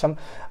awesome.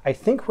 I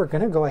think we're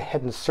going to go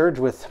ahead and surge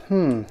with,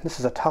 this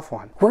is a tough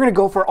one. We're going to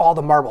go for all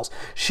the marbles.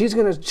 She's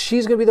going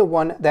to be the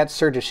one that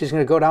surges. She's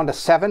going to go down to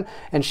 7,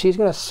 and she's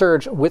going to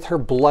surge with her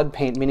blood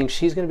paint, meaning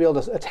she's going to be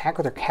able to attack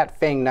with her Cat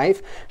Fang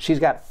Knife. She's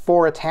got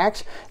 4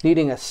 attacks,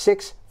 needing a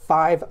 6,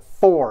 5,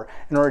 4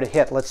 in order to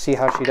hit. Let's see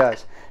how she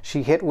does.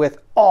 She hit with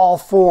all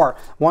 4.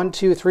 1,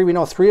 2, 3. We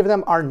know 3 of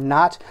them are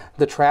not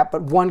the trap,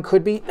 but 1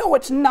 could be. No,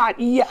 it's not.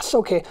 Yes.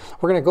 Okay.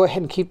 We're going to go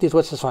ahead and keep these.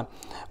 What's this one?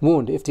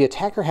 Wound. If the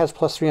attacker has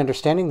 +3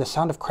 understanding, the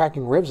sound of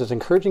cracking ribs is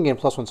encouraging, gain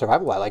 +1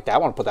 survival. I like that. I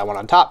want to put that one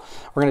on top.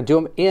 We're going to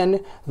do them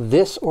in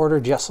this order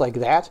just like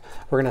that.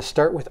 We're going to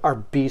start with our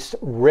Beast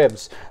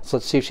Ribs. So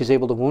let's see if she's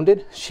able to wound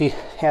it. She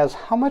has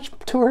how much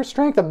to her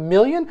strength?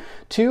 1,000,000?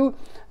 2,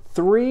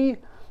 3,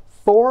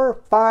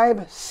 4,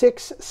 5,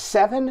 6,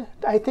 7,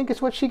 I think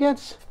is what she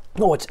gets.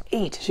 No, it's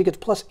 8. She gets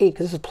 +8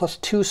 because this is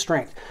 +2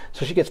 strength.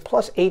 So she gets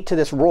 +8 to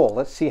this roll.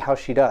 Let's see how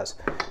she does.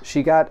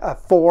 She got a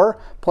 4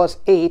 plus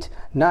 8,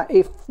 not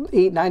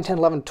 8, 9, 10,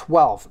 11,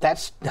 12.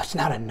 That's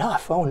not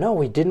enough. Oh no,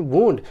 we didn't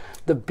wound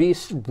the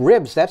beast's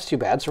ribs. That's too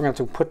bad, so we're going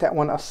to have to put that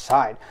one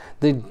aside.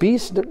 The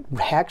beast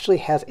actually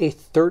has a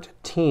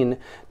 13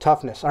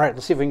 toughness. All right,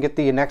 let's see if we can get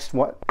the next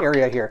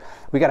area here.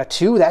 We got a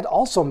 2, that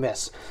also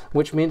miss,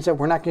 which means that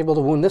we're not going to be able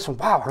to wound this one.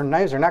 Wow, her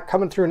knives are not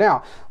coming through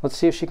now. Let's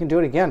see if she can do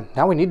it again.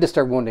 Now we need to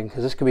start wounding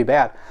because this could be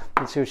bad.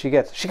 Let's see what she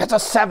gets. She gets a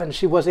 7.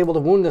 She was able to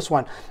wound this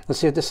one. Let's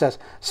see what this says.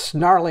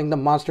 Snarling, the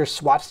monster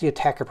swats the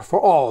attacker.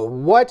 Oh,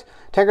 what?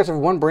 Attackers have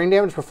 1 brain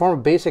damage. Perform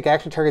a basic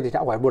action target.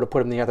 Oh, I would have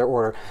put him in the other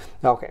order.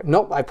 Okay,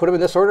 nope, I put him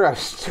in this order. I was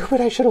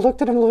stupid. I should have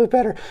looked at him a little bit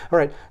better. All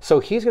right, so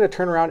he's going to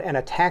turn around and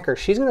attack her.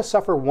 She's going to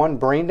suffer 1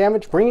 brain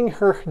damage, bringing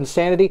her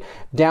insanity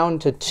down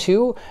to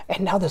 2.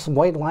 And now this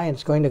white lion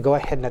is going to go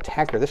ahead and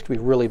attack her. This could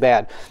be really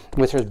bad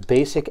with her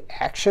basic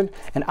action.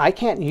 And I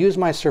can't use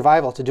my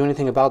survival to do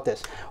anything about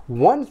this.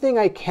 One thing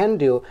I can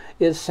do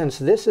is, since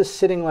this is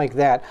sitting like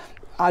that,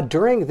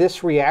 during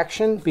this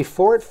reaction,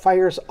 before it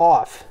fires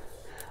off,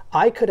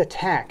 I could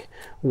attack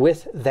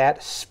with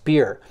that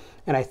spear.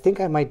 And I think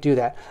I might do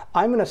that.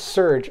 I'm going to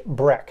surge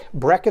Breck.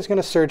 Breck is going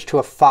to surge to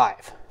a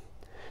 5.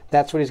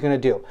 That's what he's going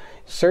to do.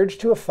 Surge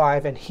to a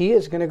 5, and he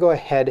is going to go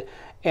ahead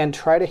and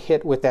try to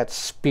hit with that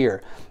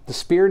spear. The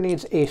spear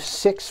needs a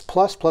 6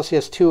 plus he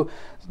has 2,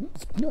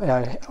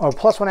 or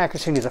plus 1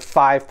 accuracy, needs a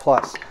 5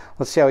 plus.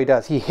 Let's see how he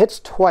does. He hits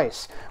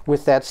twice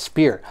with that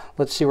spear.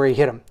 Let's see where he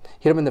hit him.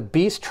 Hit him in the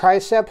beast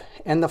tricep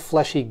and the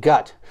fleshy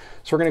gut.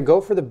 So we're going to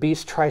go for the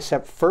beast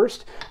tricep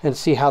first and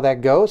see how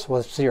that goes.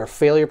 Let's see our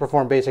failure,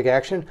 perform basic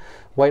action.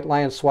 White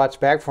lion swats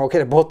back from, okay,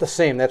 they're both the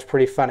same. That's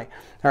pretty funny.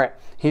 All right,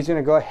 he's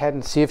going to go ahead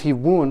and see if he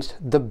wounds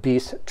the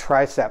beast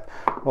tricep.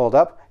 Rolled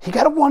up. He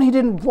got a 1. He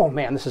didn't. Oh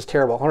man, this is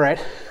terrible. All right.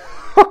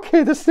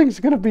 Okay, this thing's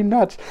going to be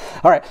nuts.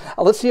 All right,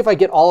 let's see if I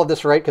get all of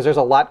this right, because there's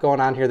a lot going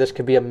on here. This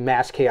could be a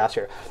mass chaos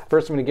here.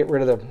 First, I'm going to get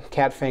rid of the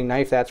cat fang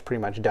knife. That's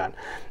pretty much done.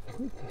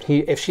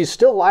 If she's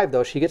still alive,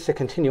 though, she gets to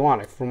continue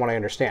on, from what I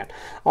understand.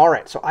 All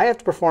right, so I have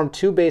to perform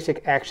 2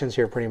 basic actions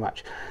here, pretty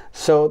much.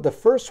 So the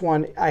first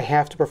one I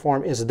have to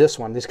perform is this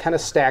one. These kind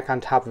of stack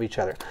on top of each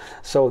other.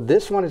 So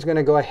this one is going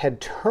to go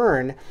ahead,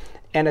 turn,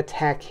 and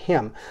attack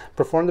him.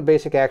 Perform the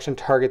basic action,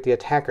 target the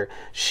attacker.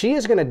 She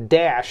is going to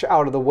dash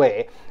out of the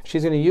way.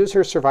 She's going to use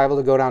her survival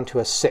to go down to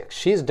a 6.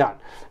 She's done.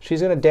 She's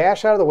going to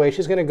dash out of the way.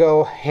 She's going to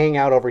go hang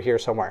out over here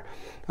somewhere.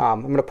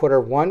 I'm going to put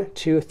her 1,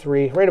 2,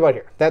 3, right about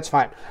here. That's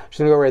fine. She's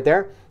going to go right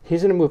there.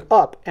 He's going to move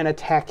up and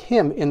attack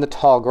him in the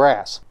tall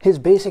grass. His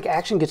basic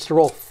action gets to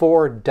roll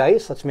 4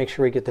 dice. Let's make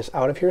sure we get this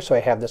out of here so I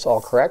have this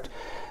all correct.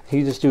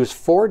 He just does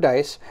 4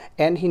 dice,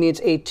 and he needs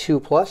a 2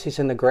 plus. He's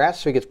in the grass,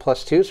 so he gets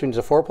plus 2, so he needs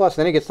a 4 plus.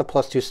 Then he gets the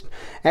plus 2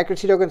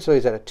 accuracy token, so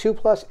he's at a 2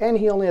 plus, and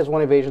he only has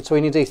 1 evasion, so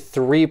he needs a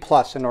 3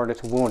 plus in order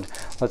to wound.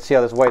 Let's see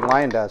how this white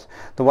lion does.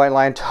 The white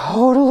lion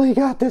totally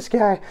got this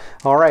guy.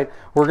 All right,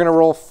 we're going to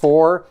roll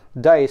 4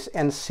 dice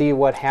and see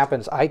what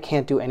happens. I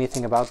can't do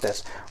anything about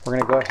this. We're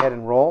going to go ahead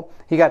and roll.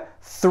 He got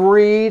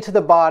 3 to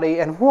the body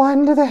and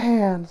 1 to the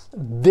hands.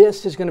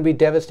 This is going to be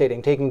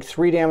devastating, taking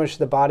 3 damage to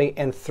the body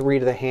and 3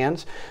 to the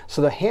hands.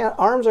 So the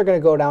arms are going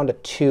to go down to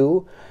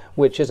 2,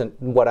 which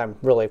isn't what I'm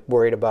really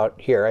worried about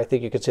here. I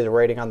think you can see the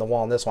writing on the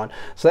wall in this one.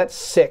 So that's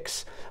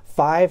 6.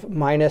 5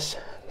 minus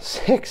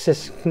 6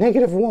 is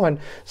 -1.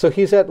 So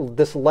he's at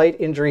this light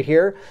injury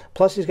here.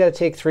 Plus he's got to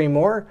take 3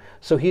 more.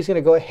 So he's going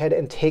to go ahead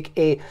and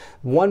take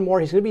 1 more.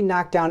 He's going to be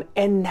knocked down.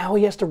 And now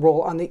he has to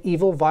roll on the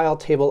evil vile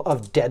table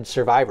of dead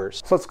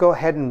survivors. So let's go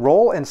ahead and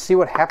roll and see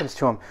what happens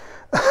to him.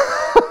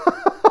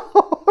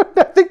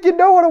 I think you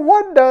know what a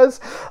 1 does.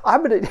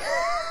 I'm going to...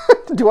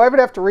 Do I even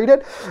have to read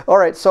it? All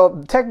right,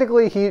 so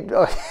technically he...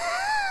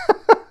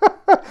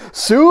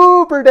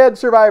 Super dead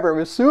survivor. It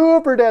was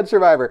super dead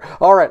survivor.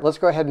 All right, let's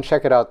go ahead and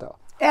check it out, though.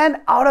 And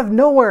out of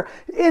nowhere,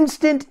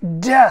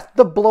 instant death.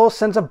 The blow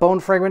sends a bone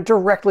fragment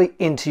directly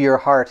into your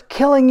heart,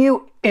 killing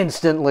you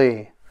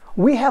instantly.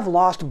 We have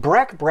lost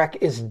Breck. Breck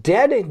is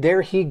dead.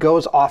 There he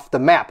goes off the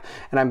map.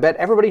 And I bet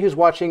everybody who's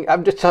watching,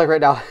 I'm just telling you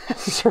right now,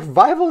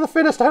 survival of the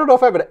fittest. I don't know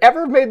if I've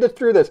ever made it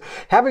through this.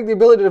 Having the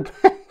ability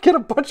to get a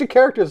bunch of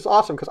characters is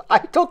awesome, because I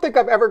don't think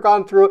I've ever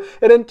gone through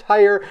an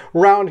entire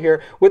round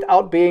here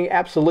without being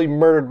absolutely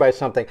murdered by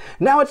something.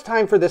 Now it's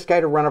time for this guy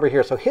to run over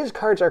here. So his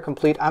cards are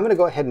complete. I'm going to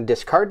go ahead and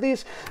discard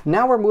these.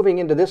 Now we're moving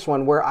into this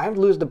one where I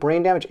lose the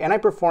brain damage and I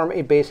perform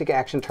a basic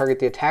action, target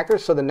the attacker.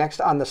 So the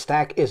next on the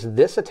stack is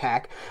this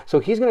attack. So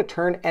he's going to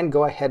turn and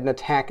go ahead and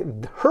attack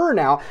her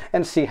now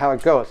and see how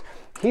it goes.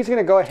 He's going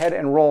to go ahead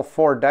and roll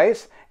 4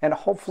 dice and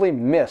hopefully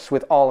miss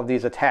with all of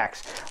these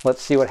attacks.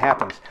 Let's see what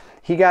happens.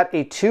 He got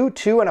a 2,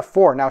 2, and a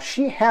 4. Now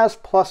she has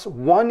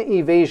 +1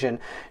 evasion.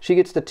 She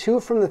gets the 2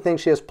 from the thing.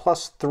 She has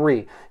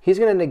 +3. He's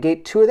going to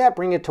negate 2 of that,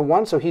 bring it to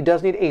 1. So he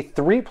does need a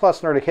 3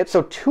 plus in order to hit.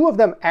 So 2 of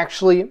them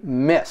actually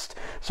missed.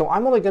 So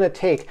I'm only going to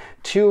take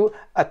 2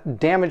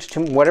 damage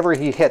to whatever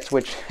he hits,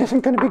 which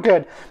isn't going to be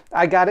good.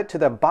 I got it to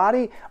the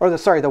body, or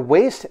the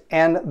waist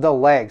and the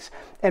legs.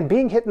 And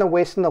being hit in the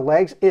waist and the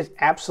legs is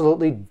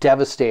absolutely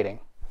devastating.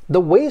 The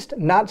waist,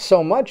 not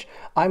so much.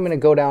 I'm going to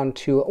go down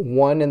to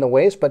 1 in the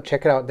waist, but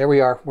check it out. There we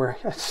are. We're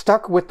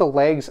stuck with the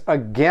legs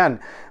again.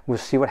 We'll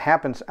see what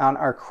happens on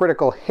our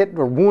critical hit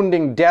or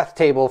wounding death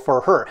table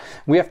for her.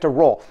 We have to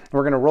roll.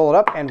 We're going to roll it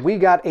up, and we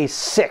got a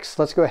 6.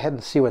 Let's go ahead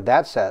and see what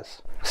that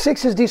says.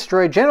 6 is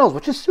Destroy Genitals,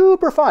 which is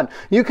super fun.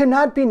 You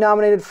cannot be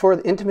nominated for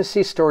the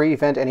Intimacy Story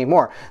event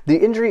anymore. The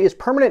injury is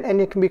permanent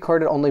and it can be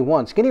carded only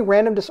once. Getting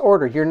random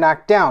disorder, you're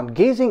knocked down.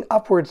 Gazing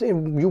upwards,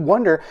 you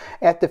wonder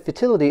at the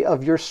futility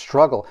of your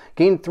struggle.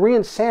 Gain 3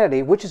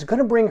 Insanity, which is going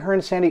to bring her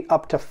Insanity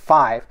up to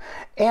 5.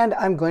 And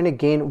I'm going to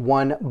gain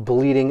 1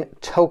 Bleeding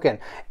Token.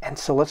 And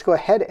so let's go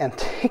ahead and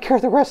take care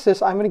of the rest of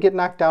this. I'm going to get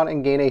knocked down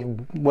and gain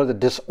a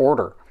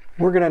disorder.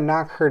 We're going to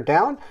knock her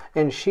down,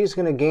 and she's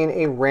going to gain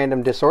a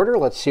random disorder.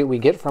 Let's see what we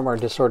get from our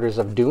Disorders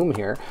of Doom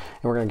here.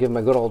 And we're going to give them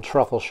a good old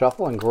truffle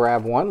shuffle and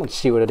grab one. Let's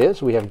see what it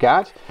is. We have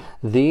got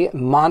the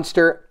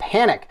Monster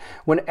Panic.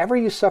 Whenever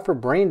you suffer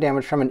brain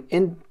damage from an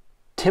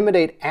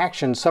Intimidate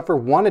action, suffer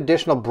 1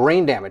 additional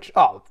brain damage.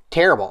 Oh,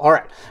 terrible. All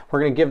right,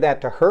 we're going to give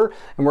that to her,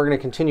 and we're going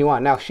to continue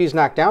on. Now, she's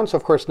knocked down, so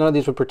of course none of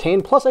these would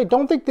pertain. Plus, I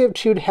don't think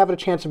she would have a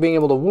chance of being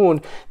able to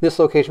wound this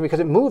location because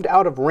it moved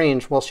out of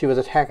range while she was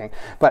attacking.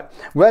 But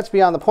that's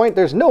beyond the point.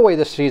 There's no way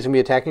she's going to be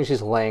attacking.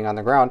 She's laying on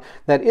the ground.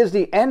 That is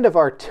the end of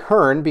our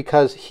turn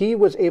because he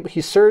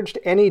surged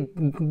and he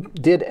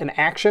did an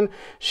action.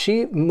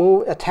 She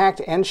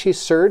attacked, and she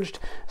surged.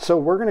 So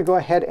we're going to go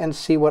ahead and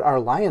see what our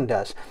lion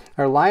does.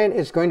 Our lion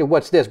is going to,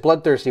 what's this?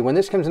 Bloodthirsty. When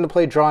this comes into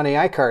play, draw an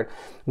AI card.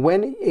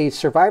 When a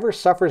survivor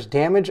suffers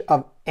damage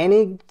for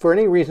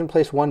any reason,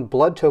 place 1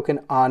 blood token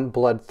on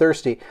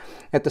Bloodthirsty.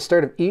 At the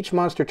start of each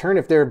monster turn,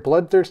 if their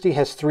Bloodthirsty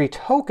has 3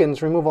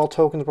 tokens, remove all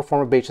tokens,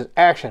 perform a base's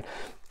action.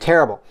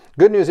 Terrible.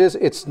 Good news is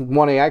it's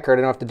 1 AI card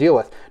I don't have to deal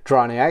with.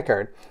 Draw an AI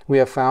card. We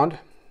have found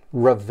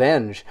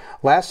Revenge.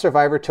 Last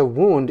survivor to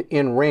wound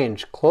in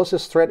range.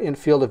 Closest threat in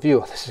field of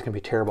view. This is going to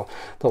be terrible.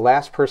 The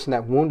last person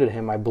that wounded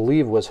him, I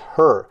believe, was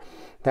her.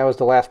 That was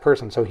the last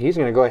person, so he's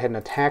going to go ahead and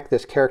attack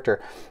this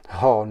character.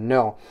 Oh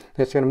no.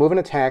 It's going to move and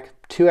attack,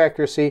 2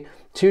 accuracy,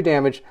 2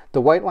 damage. The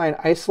white line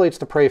isolates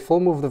the prey. Full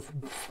move the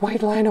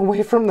white line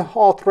away from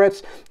all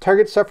threats.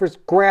 Target suffers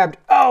grabbed.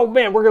 Oh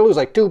man, we're going to lose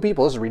like 2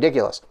 people. This is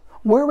ridiculous.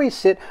 Where we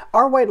sit,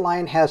 our white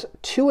lion has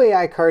 2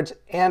 AI cards,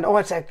 and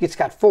it's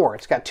got 4.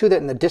 It's got 2 that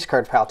in the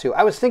discard pile too.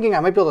 I was thinking I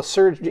might be able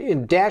to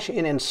dash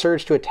in and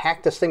surge to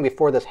attack this thing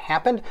before this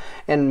happened,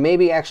 and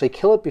maybe actually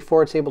kill it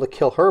before it's able to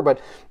kill her, but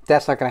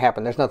that's not going to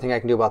happen. There's nothing I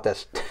can do about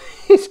this.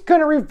 He's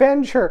going to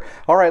revenge her.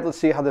 All right, let's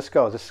see how this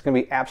goes. This is going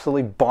to be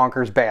absolutely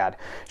bonkers bad.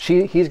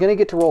 He's going to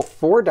get to roll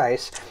 4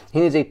 dice. He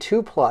needs a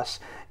 2+.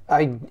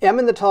 I am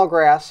in the tall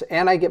grass,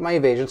 and I get my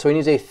evasion, so he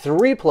needs a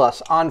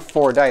 3+ on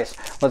 4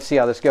 dice. Let's see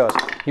how this goes.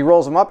 He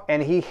rolls them up,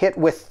 and he hit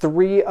with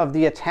 3 of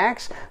the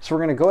attacks, so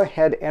we're going to go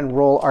ahead and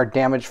roll our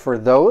damage for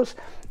those.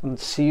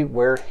 Let's see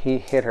where he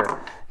hit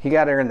her. He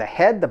got her in the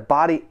head, the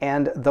body,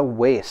 and the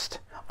waist.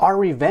 Our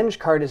revenge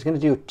card is going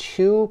to do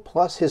 2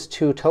 plus his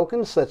 2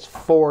 tokens, so that's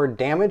 4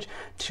 damage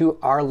to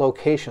our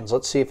locations.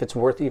 Let's see if it's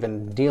worth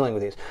even dealing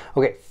with these.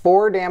 Okay,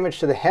 4 damage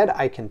to the head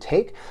I can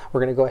take.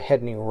 We're going to go ahead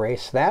and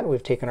erase that.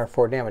 We've taken our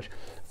 4 damage.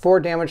 4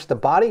 damage to the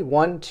body,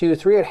 1, 2,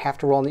 3. I'd have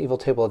to roll on the evil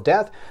table of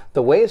death.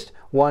 The waist,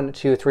 1,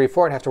 2, 3,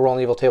 4. I'd have to roll on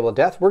the evil table of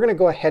death. We're going to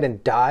go ahead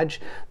and dodge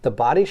the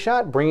body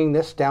shot, bringing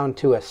this down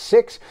to a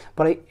 6,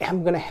 but I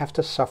am going to have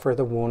to suffer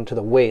the wound to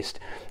the waist.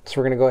 So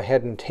we're going to go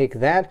ahead and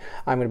take that.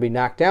 I'm going to be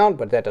knocked down,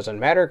 but that doesn't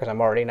matter because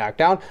I'm already knocked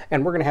down,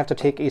 and we're going to have to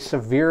take a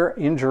severe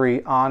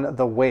injury on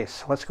the waist.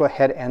 So let's go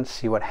ahead and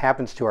see what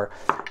happens to her.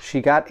 She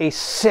got a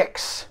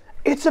 6.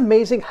 It's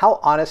amazing how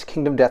honest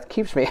Kingdom Death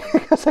keeps me,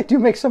 because I do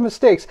make some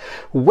mistakes.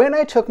 When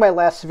I took my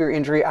last severe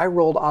injury, I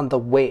rolled on the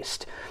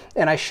waist,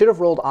 and I should have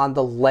rolled on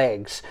the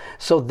legs.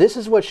 So this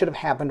is what should have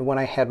happened when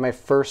I had my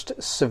first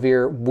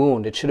severe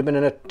wound. It should have been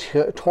in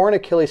a torn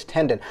Achilles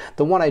tendon.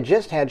 The one I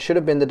just had should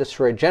have been the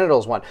destroyed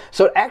genitals one.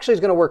 So it actually is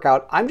going to work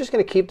out. I'm just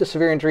going to keep the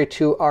severe injury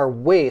to our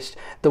waist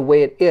the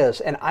way it is,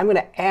 and I'm going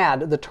to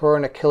add the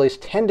torn Achilles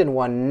tendon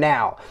one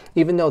now,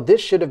 even though this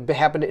should have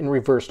happened in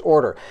reversed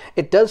order.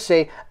 It does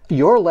say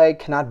your leg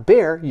cannot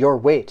bear your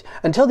weight.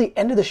 Until the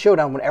end of the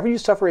showdown, whenever you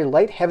suffer a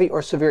light, heavy,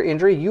 or severe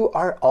injury, you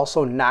are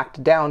also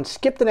knocked down.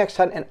 Skip the next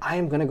turn, and I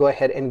am going to go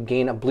ahead and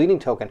gain a bleeding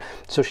token.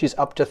 So she's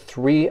up to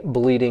 3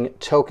 bleeding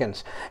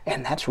tokens.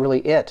 And that's really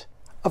it.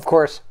 Of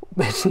course,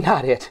 it's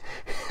not it.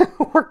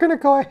 We're going to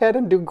go ahead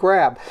and do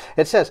grab.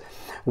 It says,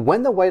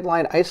 when the white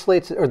line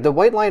isolates, or the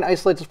white line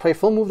isolates its prey,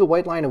 full move the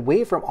white line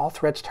away from all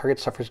threats. Target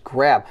suffers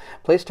grab.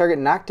 Place target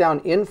knocked down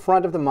in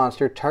front of the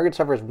monster. Target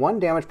suffers 1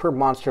 damage per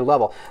monster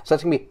level. So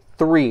that's going to be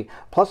 3.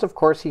 Plus, of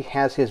course, he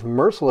has his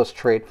Merciless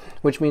trait,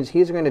 which means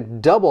he's going to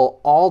double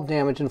all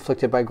damage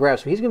inflicted by grab.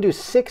 So he's going to do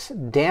 6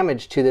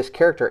 damage to this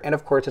character. And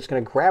of course, it's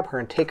going to grab her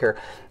and take her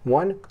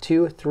 1,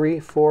 2, 3,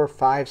 4,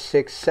 5,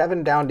 6,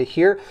 7 down to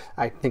here.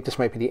 I think this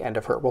might be the end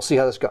of her. We'll see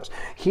how this goes.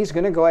 He's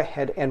going to go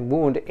ahead and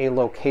wound a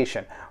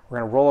location. We're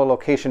going to roll a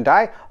location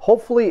die.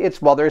 Hopefully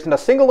it's, well, there isn't a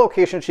single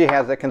location she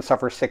has that can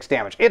suffer 6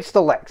 damage. It's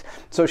the legs.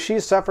 So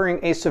she's suffering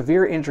a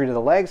severe injury to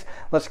the legs.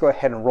 Let's go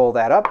ahead and roll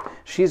that up.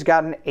 She's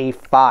gotten a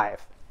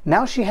 5.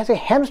 Now she has a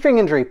hamstring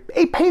injury,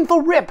 a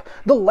painful rip.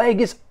 The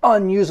leg is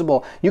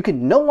unusable. You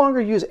can no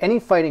longer use any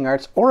fighting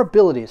arts or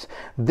abilities.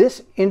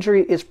 This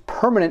injury is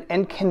permanent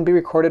and can be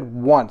recorded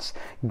once.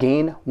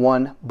 Gain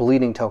 1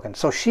 bleeding token.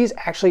 So she's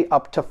actually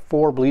up to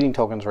 4 bleeding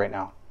tokens right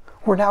now.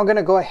 We're now going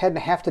to go ahead and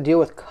have to deal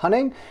with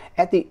cunning.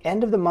 At the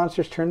end of the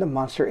monster's turn, the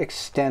monster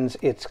extends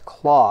its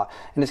claw,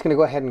 and it's going to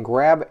go ahead and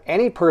grab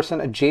any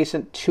person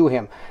adjacent to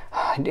him.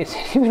 Is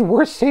it even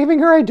worth saving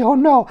her? I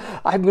don't know.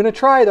 I'm going to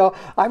try, though.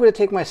 I'm going to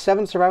take my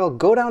 7 survival,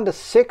 go down to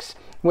 6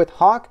 with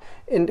Hawk,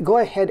 and go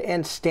ahead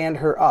and stand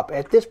her up.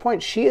 At this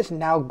point, she is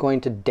now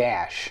going to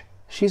dash.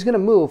 She's going to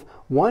move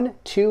 1,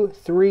 2,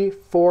 3,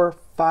 4,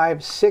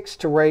 5, 6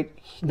 to right.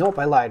 Nope,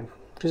 I lied.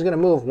 She's going to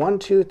move 1,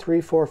 2, 3,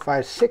 4,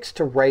 5, 6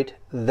 to right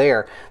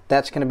there.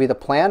 That's going to be the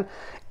plan.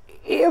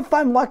 If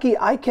I'm lucky,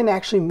 I can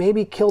actually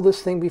maybe kill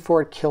this thing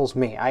before it kills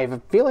me. I have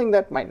a feeling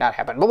that might not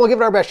happen, but we'll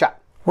give it our best shot.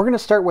 We're going to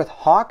start with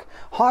Hawk.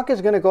 Hawk is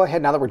going to go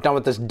ahead, now that we're done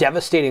with this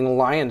devastating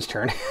lion's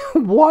turn.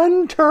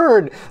 One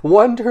turn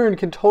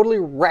can totally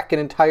wreck an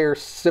entire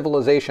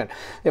civilization.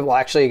 Well,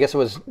 actually, I guess it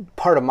was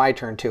part of my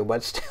turn too,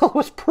 but still it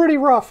was pretty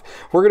rough.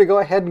 We're going to go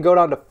ahead and go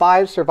down to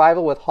 5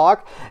 survival with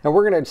Hawk, and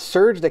we're going to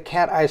surge the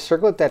cat eye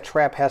circlet. That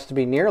trap has to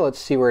be near. Let's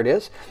see where it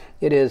is.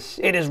 It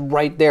is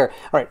right there.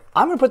 All right,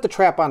 I'm going to put the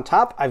trap on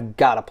top. I've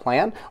got a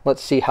plan.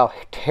 Let's see how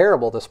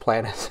terrible this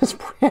plan is. This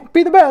can't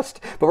be the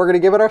best, but we're going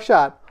to give it our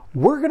shot.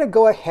 We're going to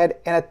go ahead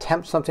and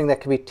attempt something that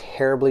could be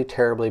terribly,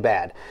 terribly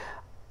bad.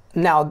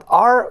 Now,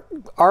 our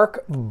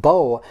arc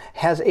bow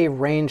has a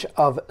range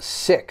of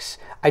 6.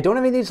 I don't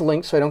have any of these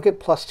links, so I don't get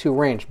 +2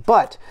 range,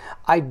 but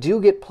I do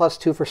get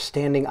 +2 for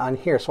standing on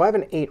here, so I have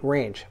an 8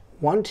 range.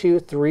 1, 2,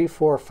 3,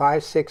 4,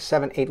 5, 6,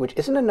 7, 8, which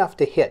isn't enough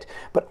to hit,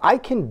 but I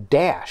can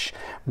dash,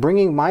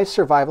 bringing my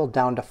survival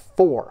down to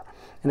 4.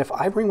 And if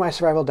I bring my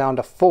survival down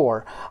to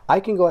 4,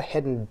 I can go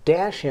ahead and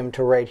dash him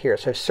to right here.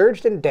 So I've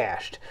surged and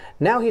dashed.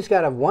 Now he's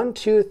got a 1,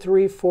 2,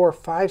 3, 4,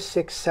 5,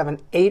 6,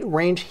 7, 8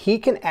 range. He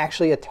can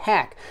actually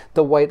attack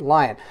the white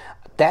lion.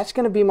 That's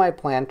going to be my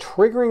plan,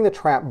 triggering the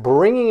trap,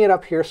 bringing it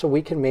up here so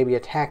we can maybe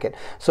attack it.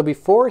 So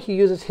before he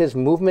uses his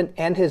movement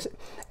and his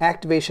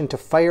activation to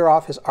fire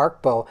off his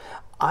arc bow,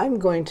 I'm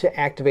going to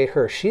activate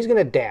her. She's going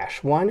to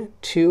dash 1,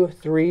 2,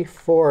 3,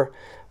 4,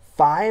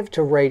 5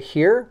 to right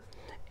here.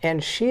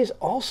 And she's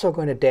also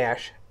going to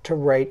dash to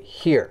right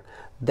here.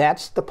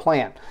 That's the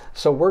plan.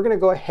 So we're going to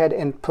go ahead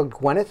and put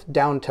Gwyneth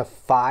down to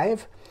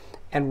 5.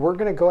 And we're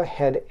going to go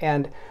ahead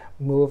and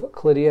move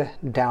Clydia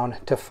down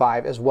to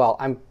 5 as well.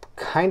 I'm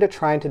kind of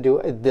trying to do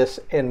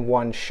this in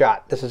one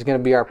shot. This is going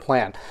to be our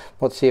plan.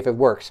 Let's see if it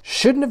works.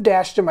 Shouldn't have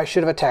dashed him. I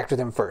should have attacked with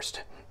him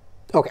first.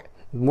 Okay.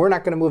 We're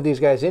not going to move these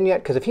guys in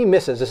yet, because if he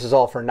misses, this is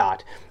all for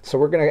naught. So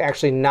we're going to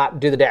actually not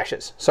do the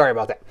dashes. Sorry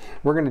about that.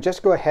 We're going to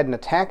just go ahead and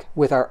attack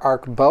with our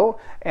arc bow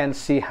and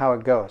see how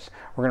it goes.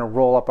 We're going to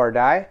roll up our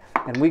die,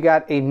 and we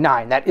got a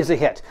 9. That is a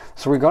hit.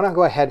 So we're going to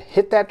go ahead,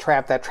 hit that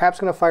trap. That trap's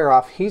going to fire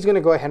off. He's going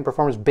to go ahead and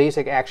perform his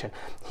basic action.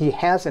 He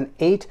has an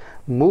 8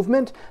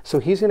 movement, so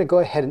he's going to go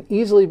ahead and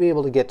easily be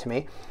able to get to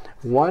me.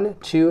 1,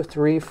 2,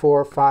 3,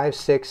 4, 5,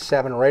 6,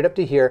 7, right up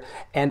to here,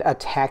 and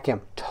attack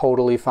him.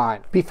 Totally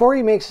fine. Before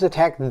he makes his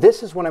attack,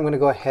 this is when I'm going to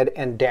go ahead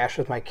and dash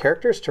with my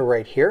characters to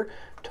right here.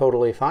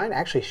 Totally fine.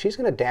 Actually, she's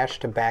going to dash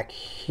to back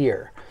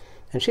here.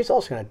 And she's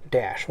also going to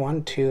dash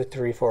 1, 2,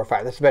 3, 4,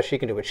 5. That's the best she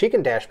can do, but she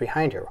can dash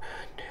behind here.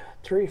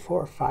 3,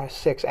 4, 5,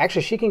 6.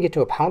 Actually, she can get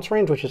to a pounce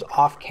range, which is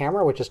off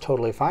camera, which is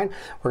totally fine.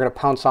 We're going to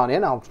pounce on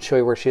in. I'll show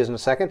you where she is in a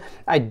second.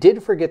 I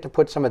did forget to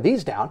put some of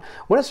these down.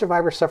 When a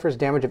survivor suffers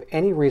damage of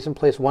any reason,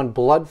 place 1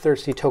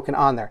 bloodthirsty token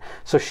on there.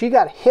 So she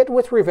got hit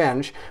with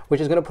revenge, which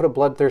is going to put a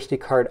bloodthirsty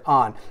card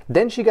on.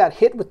 Then she got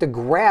hit with the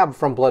grab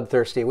from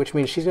bloodthirsty, which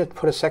means she's going to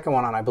put a second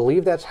one on. I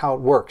believe that's how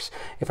it works.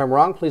 If I'm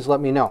wrong, please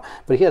let me know.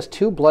 But he has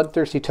 2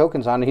 bloodthirsty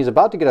tokens on, and he's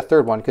about to get a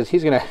third one because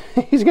he's going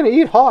to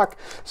eat Hawk.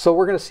 So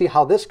we're going to see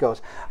how this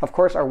goes. Of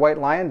course, our white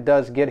lion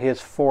does get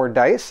his 4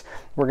 dice.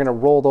 We're going to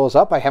roll those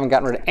up. I haven't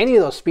gotten rid of any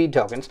of those speed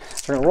tokens.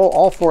 So we're going to roll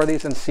all 4 of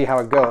these and see how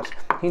it goes.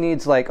 He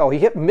needs like, oh,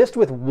 he missed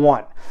with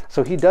 1.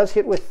 So he does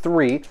hit with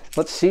 3.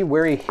 Let's see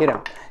where he hit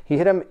him. He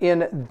hit him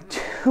in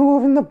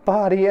 2 in the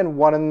body and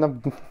 1 in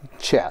the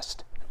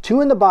chest.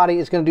 2 in the body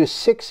is going to do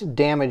 6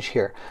 damage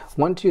here.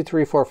 1, 2,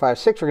 3, 4, 5,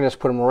 6. We're going to just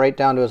put him right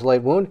down to his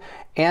light wound.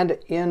 And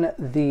in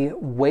the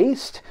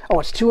waist, oh,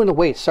 it's 2 in the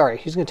waist. Sorry,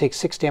 he's going to take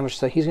 6 damage.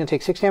 So he's going to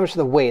take 6 damage to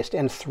the waist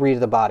and 3 to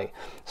the body.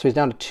 So he's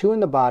down to 2 in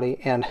the body,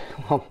 and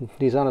well,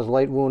 he's on his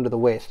light wound to the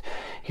waist.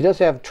 He does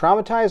have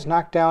traumatized,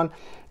 knockdown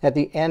at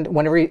the end.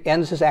 Whenever he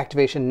ends his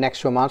activation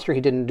next to a monster,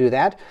 he didn't do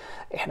that.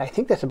 And I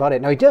think that's about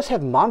it. Now, he does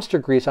have monster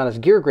grease on his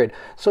gear grid,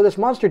 so this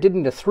monster did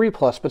need a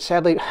 3+, but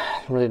sadly, it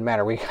really didn't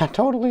matter. We got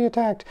totally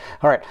attacked.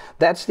 All right,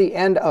 that's the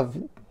end of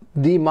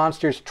the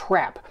monster's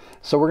trap.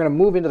 So we're going to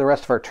move into the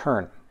rest of our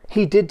turn.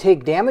 He did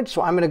take damage,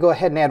 so I'm going to go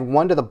ahead and add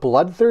 1 to the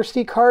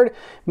bloodthirsty card,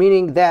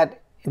 meaning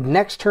that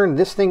Next turn,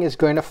 this thing is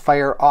going to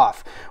fire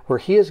off, where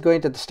he is going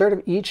to, at the start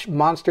of each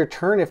monster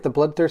turn, if the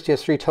Bloodthirsty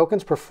has 3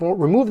 tokens,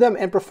 remove them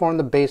and perform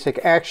the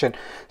basic action.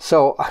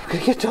 So I'm going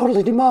to get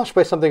totally demolished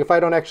by something if I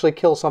don't actually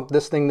kill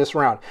this thing this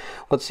round.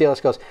 Let's see how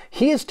this goes.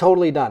 He is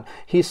totally done.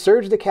 He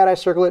surged the cat eye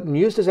circlet and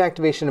used his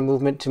activation and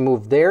movement to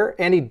move there,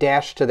 and he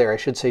dashed to there, I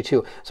should say,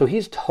 too. So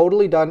he's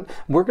totally done.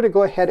 We're going to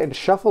go ahead and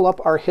shuffle up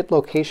our hit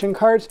location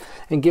cards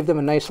and give them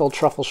a nice old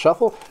truffle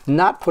shuffle,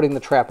 not putting the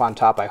trap on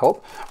top, I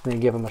hope. We're going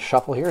to give them a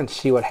shuffle here and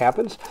see what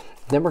happens.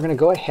 Then we're going to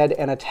go ahead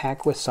and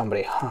attack with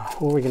somebody.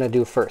 Who are we going to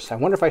do first? I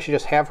wonder if I should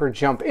just have her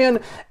jump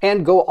in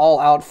and go all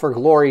out for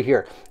glory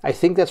here. I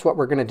think that's what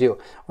we're going to do.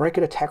 Or I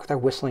could attack with our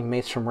whistling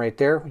mace from right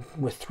there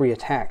with 3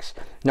 attacks.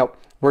 Nope,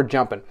 we're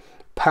jumping.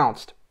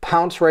 Pounced.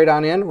 Pounce right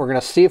on in. We're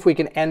going to see if we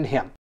can end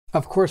him.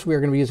 Of course, we are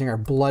going to be using our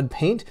blood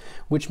paint,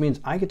 which means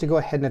I get to go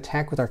ahead and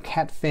attack with our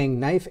cat fang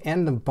knife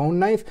and the bone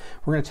knife.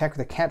 We're going to attack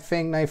with the cat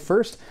fang knife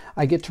first.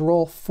 I get to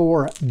roll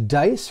 4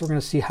 dice. We're going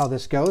to see how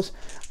this goes.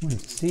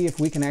 Let's see if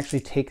we can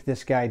actually take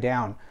this guy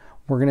down.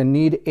 We're going to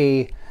need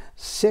a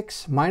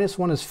 6,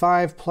 -1 is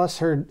 5, plus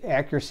her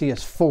accuracy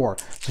is 4.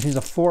 So she's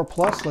a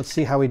 4+. Let's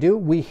see how we do.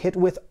 We hit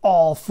with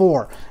all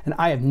 4, and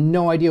I have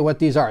no idea what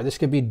these are. This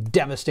could be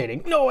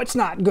devastating. No, it's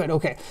not good.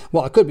 Okay,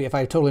 well, it could be if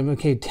I totally,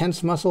 okay,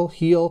 tense muscle,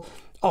 heal.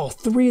 Oh,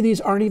 3 of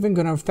these aren't even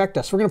going to affect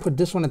us. We're going to put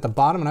this one at the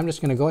bottom, and I'm just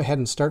going to go ahead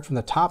and start from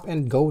the top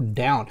and go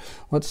down.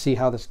 Let's see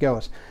how this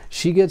goes.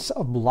 She gets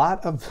a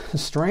lot of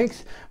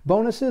strength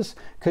bonuses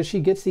because she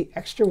gets the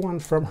extra one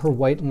from her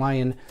White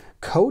Lion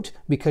coat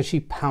because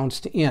she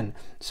pounced in.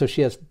 So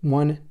she has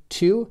 1,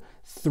 2,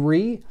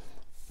 3,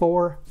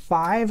 4,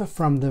 5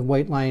 from the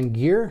White Lion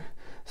gear,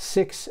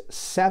 6,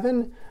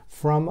 7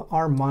 from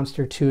our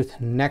Monster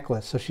Tooth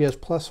necklace. So she has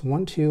plus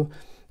 1, 2,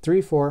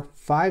 3, 4,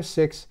 5,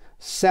 6,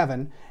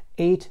 7,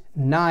 8,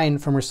 9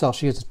 from herself.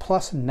 She gets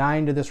plus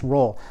 9 to this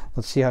roll.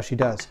 Let's see how she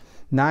does.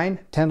 9,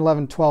 10,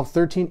 11, 12,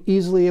 13,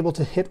 easily able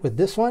to hit with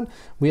this one.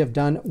 We have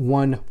done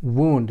 1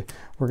 wound.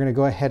 We're going to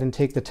go ahead and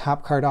take the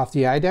top card off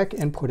the eye deck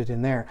and put it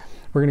in there.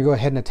 We're going to go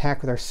ahead and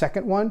attack with our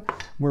second one.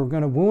 We're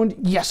going to wound.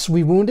 Yes,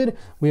 we wounded.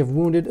 We have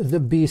wounded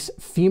the beast's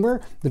femur.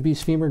 The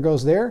beast's femur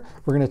goes there.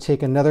 We're going to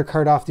take another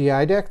card off the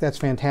eye deck. That's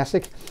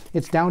fantastic.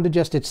 It's down to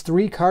just its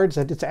 3 cards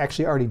that it's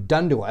actually already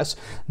done to us.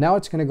 Now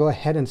it's going to go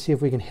ahead and see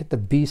if we can hit the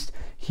beast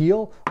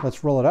heal.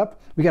 Let's roll it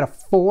up. We got a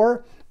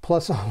 4.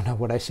 Plus, oh no,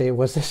 what I say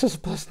was this is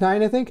plus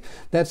 9, I think.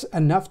 That's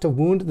enough to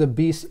wound the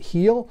beast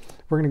heal.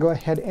 We're going to go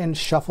ahead and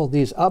shuffle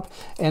these up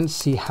and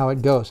see how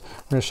it goes.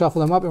 We're going to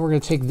shuffle them up and we're going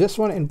to take this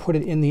one and put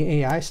it in the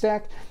AI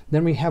stack.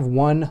 Then we have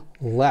 1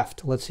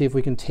 left. Let's see if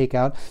we can take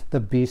out the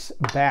beast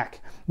back.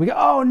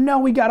 Oh no,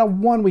 we got a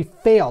 1. We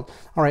failed.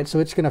 All right, so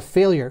it's going to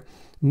failure.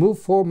 Move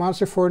forward,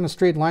 monster forward in a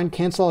straight line,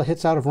 cancel all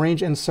hits out of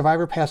range, and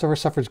survivor pass over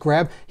suffers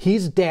grab.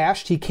 He's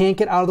dashed. He can't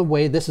get out of the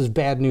way. This is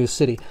bad news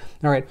city.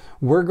 All right,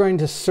 we're going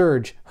to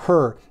surge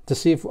her to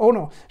see if, oh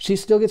no, she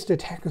still gets to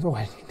attack. Oh,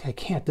 I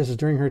can't. This is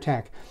during her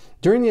attack.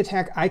 During the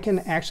attack, I can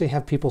actually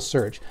have people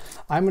surge.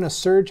 I'm going to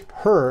surge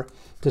her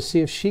to see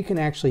if she can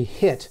actually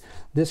hit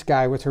this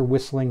guy with her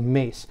whistling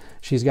mace.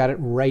 She's got it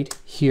right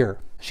here.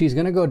 She's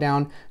going to go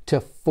down to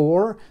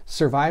 4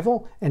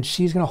 survival, and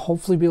she's going to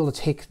hopefully be able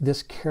to take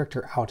this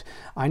character out.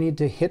 I need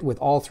to hit with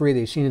all 3 of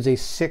these. She needs a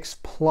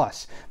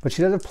 6+, but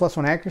she does have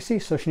 +1 accuracy,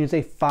 so she needs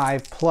a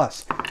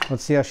 5+.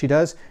 Let's see how she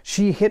does.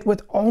 She hit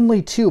with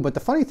only 2, but the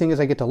funny thing is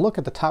I get to look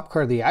at the top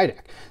card of the eye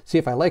deck, see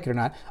if I like it or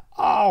not.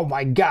 Oh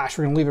my gosh,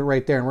 we're going to leave it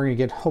right there, and we're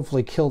going to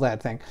hopefully kill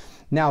that thing.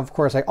 Now, of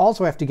course, I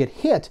also have to get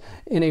hit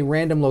in a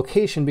random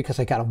location because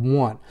I got a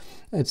 1.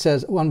 It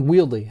says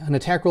unwieldy. An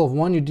attack roll of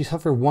 1, you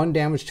suffer 1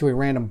 damage to a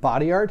random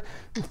body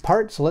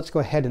part. So let's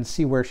go ahead and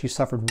see where she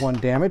suffered 1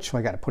 damage. So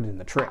I got to put it in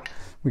the tray.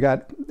 We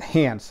got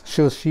hands.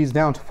 Shows she's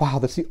down to, wow,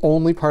 that's the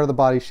only part of the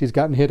body she's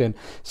gotten hit in.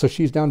 So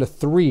she's down to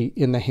 3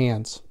 in the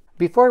hands.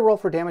 Before I roll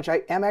for damage,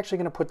 I am actually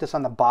going to put this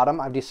on the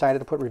bottom. I've decided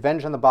to put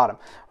revenge on the bottom.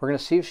 We're going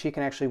to see if she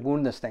can actually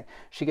wound this thing.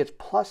 She gets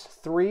plus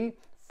 3,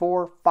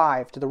 4,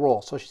 5 to the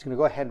roll. So she's going to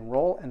go ahead and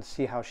roll and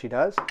see how she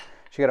does.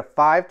 She got a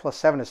 5 plus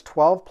 7 is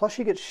 12. Plus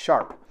she gets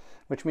sharp,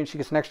 which means she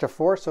gets an extra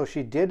 4, so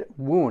she did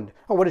wound.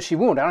 Oh, what did she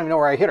wound? I don't even know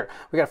where I hit her.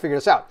 We got to figure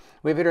this out.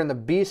 We've hit her in the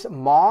beast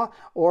maw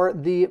or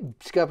the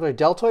scapular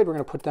deltoid. We're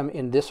going to put them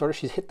in this order.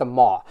 She's hit the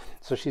maw.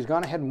 So she's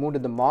gone ahead and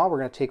wounded the maw. We're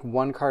going to take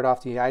 1 card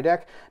off the eye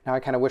deck. Now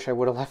I kind of wish I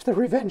would have left the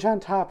revenge on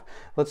top.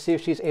 Let's see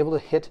if she's able to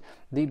hit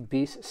the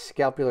beast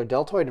scapular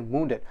deltoid and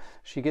wound it.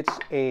 She gets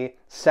a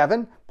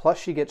 7, plus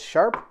she gets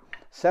sharp.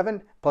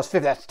 7 plus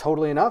 5, that's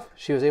totally enough.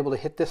 She was able to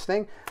hit this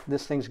thing.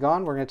 This thing's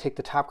gone. We're going to take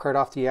the top card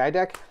off the eye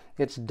deck.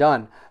 It's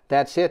done.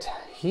 That's it.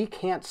 He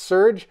can't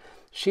surge.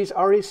 She's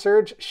already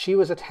surged. She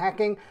was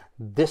attacking.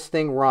 This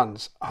thing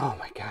runs. Oh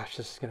my gosh,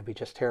 this is going to be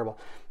just terrible.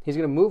 He's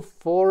going to move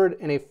forward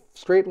in a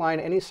straight line.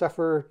 Any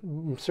survivor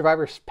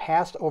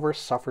passed over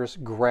suffers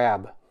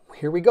grab.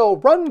 Here we go.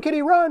 Run,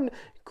 kitty, run.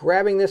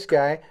 Grabbing this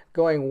guy,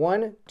 going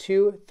 1,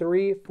 2,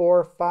 3,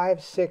 4,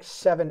 5, 6,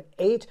 7,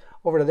 8.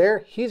 over to there.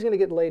 He's going to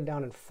get laid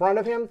down in front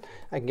of him.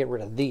 I can get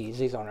rid of these.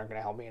 These aren't going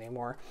to help me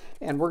anymore.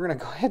 And we're going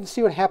to go ahead and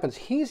see what happens.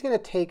 He's going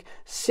to take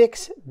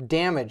 6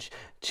 damage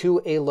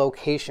to a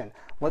location.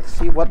 Let's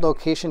see what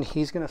location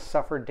he's going to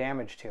suffer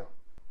damage to.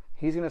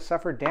 He's going to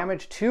suffer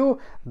damage to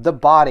the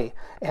body.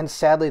 And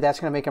sadly,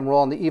 that's going to make him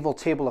roll on the evil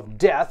table of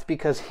death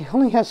because he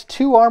only has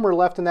 2 armor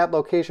left in that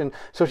location.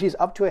 So she's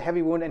up to a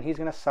heavy wound and he's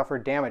going to suffer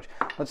damage.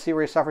 Let's see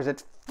where he suffers.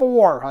 It's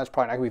 4. Oh, that's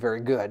probably not going to be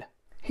very good.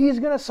 He's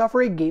going to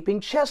suffer a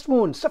gaping chest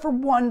wound. Suffer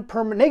 -1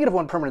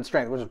 permanent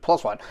strength, which is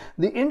 +1.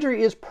 The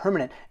injury is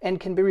permanent and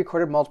can be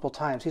recorded multiple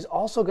times. He's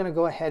also going to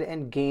go ahead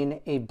and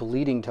gain a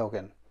bleeding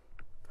token.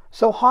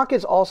 So Hawk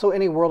is also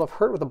in a world of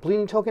hurt with a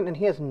bleeding token and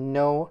he has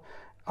no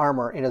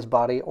armor in his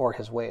body or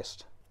his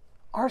waist.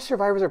 Our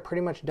survivors are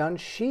pretty much done.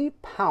 She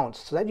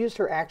pounced, so that used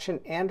her action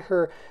and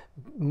her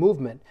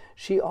movement.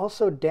 She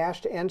also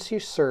dashed and she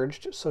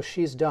surged, so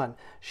she's done.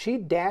 She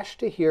dashed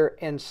to here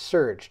and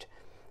surged.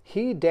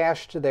 He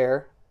dashed to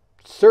there,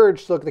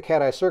 surged to look at the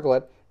cat eye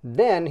circlet,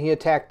 then he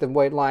attacked the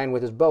white lion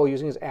with his bow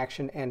using his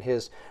action and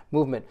his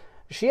movement.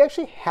 She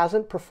actually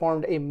hasn't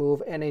performed a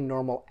move and a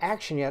normal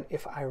action yet,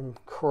 if I'm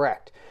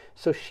correct.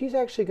 So she's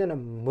actually going to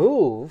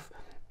move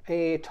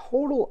a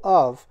total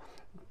of,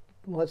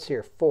 let's see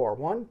here, 4.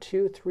 1,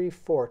 2, 3,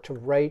 4 to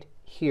right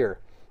here.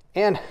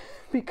 And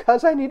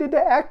because I needed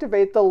to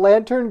activate the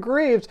Lantern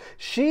Greaves,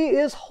 she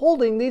is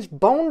holding these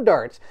bone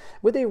darts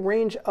with a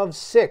range of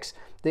 6.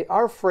 They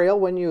are frail.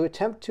 When you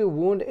attempt to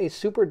wound a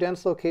super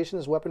dense location,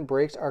 this weapon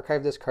breaks.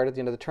 Archive this card at the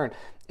end of the turn.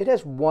 It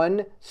has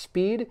 1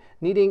 speed,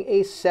 needing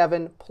a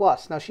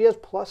 7+. Now she has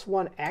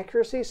 +1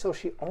 accuracy, so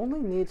she only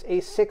needs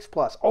a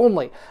 6+.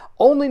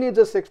 Only needs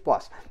a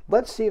 6+.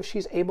 Let's see if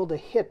she's able to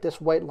hit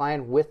this white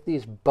lion with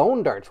these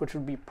bone darts, which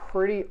would be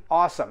pretty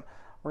awesome.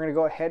 We're going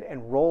to go ahead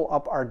and roll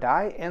up our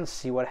die and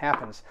see what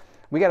happens.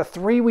 We got a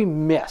 3. We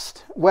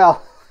missed.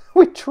 Well,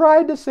 we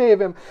tried to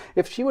save him.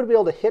 If she would be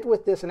able to hit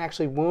with this and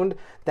actually wound,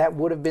 that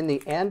would have been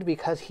the end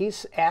because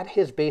he's at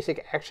his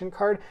basic action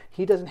card.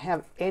 He doesn't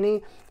have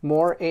any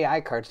more AI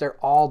cards. They're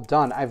all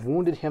done. I've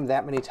wounded him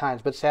that many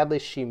times, but sadly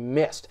she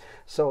missed.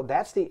 So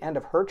that's the end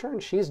of her turn.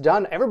 She's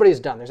done. Everybody's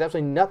done. There's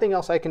absolutely nothing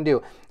else I can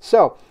do.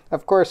 So,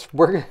 of course,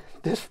 we're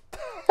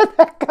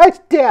that guy's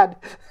dead.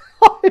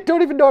 I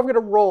don't even know if I'm going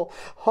to roll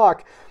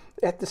Hawk.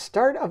 At the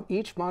start of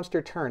each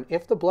monster turn,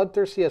 if the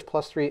Bloodthirsty has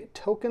 +3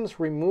 tokens,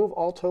 remove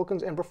all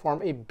tokens and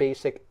perform a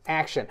basic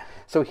action.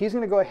 So he's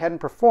going to go ahead and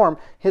perform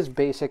his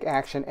basic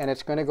action, and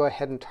it's going to go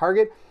ahead and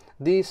target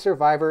the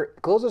survivor,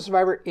 close the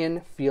survivor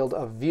in field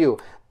of view.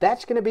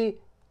 That's going to be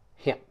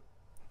him.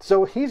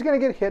 So he's going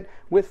to get hit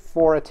with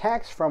 4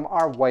 attacks from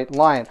our white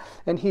lion.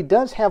 And he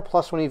does have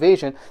 +1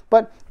 evasion,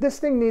 but this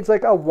thing needs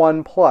like a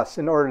 1+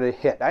 in order to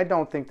hit. I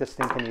don't think this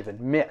thing can even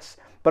miss.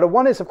 But a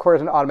 1 is, of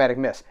course, an automatic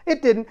miss.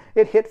 It didn't.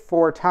 It hit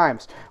 4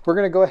 times. We're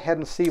going to go ahead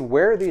and see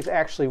where these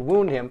actually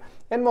wound him.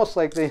 And most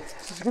likely,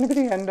 this is going to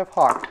be the end of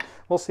Hawk.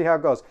 We'll see how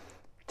it goes.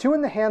 2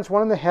 in the hands,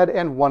 1 in the head,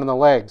 and 1 in the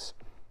legs.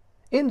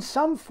 In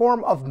some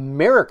form of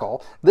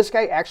miracle, this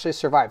guy actually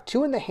survived.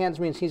 2 in the hands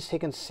means he's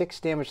taken 6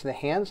 damage to the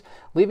hands,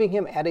 leaving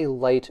him at a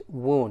light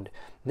wound.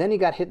 Then he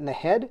got hit in the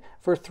head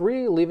for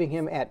 3, leaving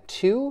him at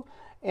 2.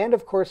 And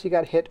of course he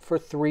got hit for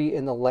 3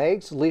 in the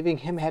legs, leaving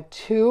him at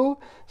 2.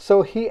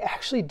 So he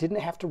actually didn't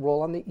have to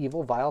roll on the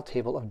evil vile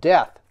table of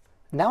death.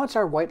 Now it's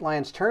our white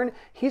lion's turn.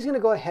 He's going to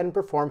go ahead and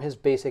perform his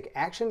basic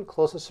action,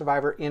 closest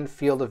survivor in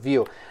field of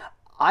view.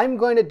 I'm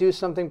going to do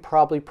something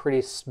probably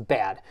pretty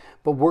bad,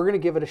 but we're going to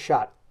give it a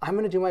shot. I'm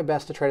going to do my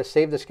best to try to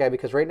save this guy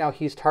because right now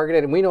he's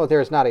targeted and we know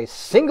there is not a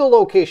single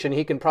location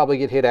he can probably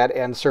get hit at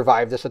and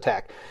survive this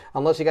attack.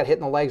 Unless he got hit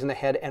in the legs and the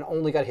head and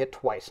only got hit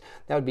twice.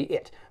 That would be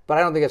it. But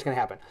I don't think that's going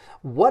to happen.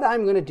 What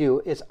I'm going to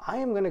do is I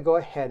am going to go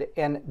ahead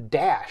and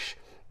dash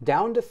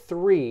down to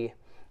 3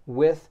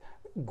 with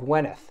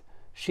Gwyneth.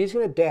 She's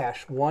going to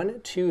dash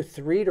 1, 2,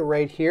 3 to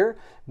right here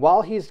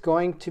while he's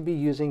going to be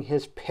using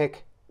his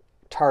pick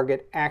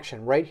target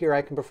action. Right here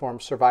I can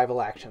perform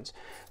survival actions.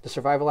 The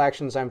survival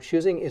actions I'm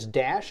choosing is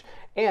dash,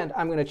 and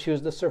I'm going to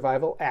choose the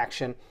survival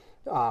action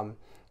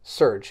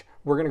surge.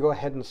 We're going to go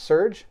ahead and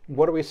surge.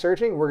 What are we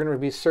surging? We're going to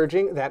be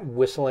surging that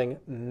whistling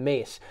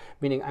mace,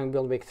 meaning I'm going to be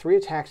able to make 3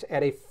 attacks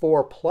at a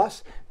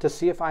 4+ to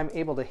see if I'm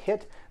able to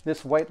hit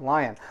this white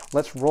lion.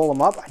 Let's roll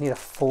him up. I need a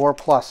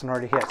 4+ in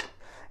order to hit.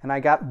 And I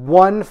got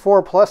 1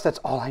 4+. That's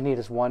all I need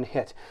is 1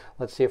 hit.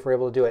 Let's see if we're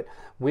able to do it.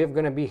 We're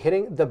going to be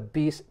hitting the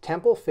Beast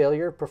Temple.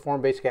 Failure,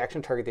 perform basic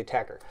action, target the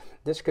attacker.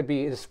 This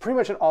is pretty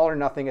much an all or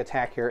nothing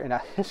attack here, and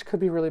this could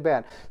be really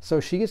bad.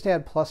 So she gets to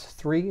add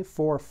 +3,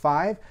 4,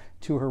 5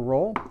 to her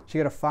roll. She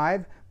got a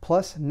 5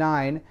 +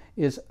 9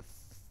 is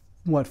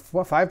what?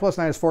 5 +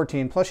 9 is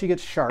 14. Plus she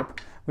gets sharp,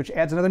 which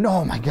adds another.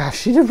 Oh my gosh,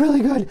 she did really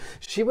good.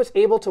 She was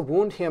able to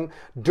wound him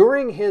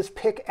during his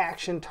pick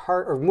action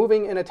or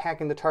moving and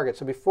attacking the target.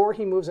 So before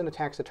he moves and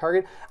attacks the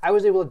target, I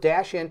was able to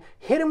dash in,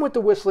 hit him with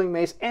the whistling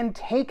mace, and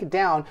take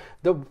down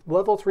the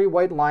level 3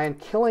 white lion,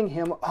 killing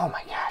him. Oh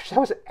my gosh, that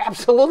was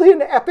absolutely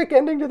an epic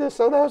ending to this.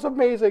 So that was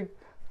amazing.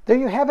 There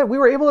you have it. We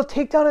were able to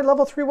take down a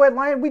level 3 White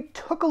Lion. We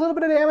took a little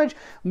bit of damage.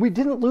 We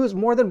didn't lose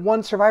more than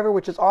one survivor,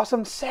 which is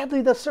awesome.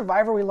 Sadly, the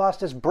survivor we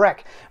lost is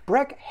Breck.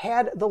 Breck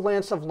had the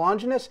Lance of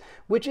Longinus,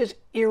 which is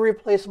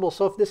irreplaceable.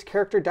 So if this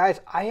character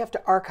dies, I have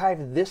to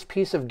archive this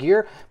piece of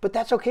gear, but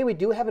that's okay. We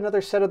do have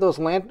another set of those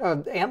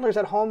antlers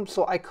at home,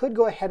 so I could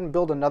go ahead and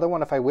build another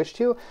one if I wish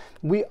to.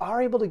 We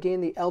are able to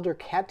gain the Elder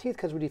Cat Teeth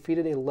because we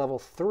defeated a level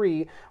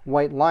 3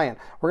 White Lion.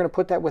 We're going to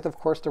put that with, of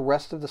course, the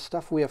rest of the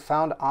stuff we have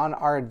found on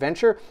our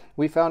adventure.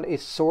 We found a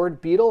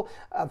sword beetle,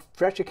 a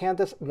fresh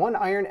acanthus, 1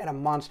 iron, and a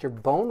monster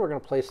bone. We're going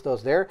to place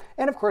those there.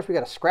 And of course, we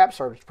got a scrap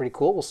sword, which is pretty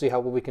cool. We'll see how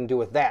we can do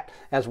with that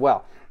as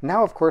well.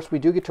 Now, of course, we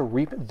do get to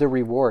reap the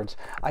rewards.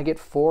 I get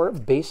 4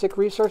 basic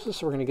resources,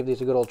 so we're going to give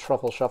these a good old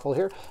truffle shuffle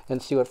here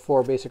and see what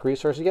 4 basic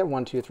resources you get.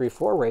 1, 2, 3,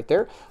 4 right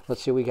there.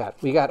 Let's see what we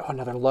got. We got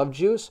another love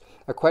juice,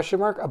 a question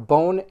mark, a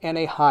bone, and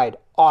a hide.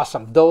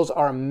 Awesome. Those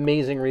are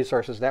amazing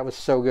resources. That was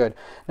so good.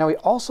 Now, we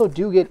also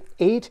do get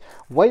 8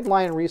 White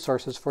Lion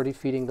resources for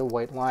defeating the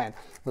White Lion.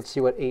 Let's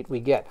see what 8 we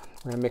get.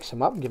 We're going to mix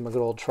them up, give them a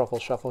good old truffle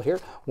shuffle here.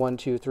 1,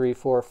 2, 3,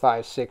 4,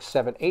 5, 6,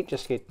 7, 8.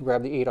 Just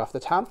grab the 8 off the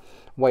top.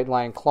 White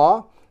Lion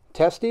claw,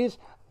 testes,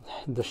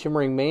 the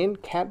shimmering mane,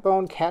 cat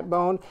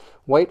bone,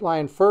 White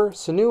Lion fur,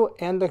 sinew,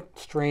 and the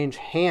strange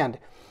hand.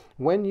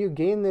 When you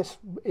gain this,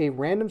 a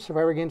random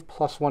survivor gains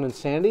 +1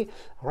 insanity.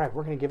 All right,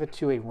 we're going to give it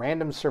to a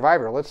random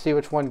survivor. Let's see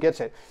which one gets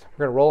it.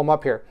 We're going to roll them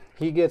up here.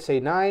 He gets a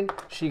 9,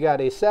 she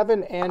got a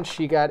 7, and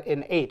she got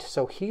an 8.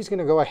 So he's going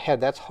to go ahead.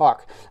 That's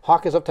Hawk.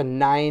 Hawk is up to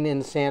 9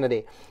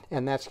 insanity,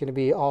 and that's going to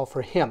be all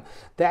for him.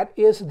 That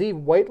is the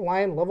White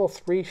Lion level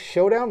 3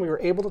 showdown. We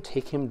were able to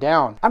take him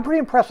down. I'm pretty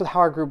impressed with how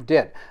our group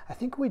did. I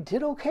think we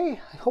did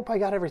okay. I hope I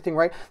got everything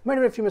right. Might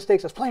have been a few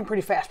mistakes. I was playing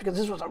pretty fast because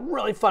this was a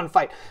really fun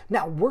fight.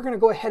 Now we're going to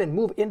go ahead and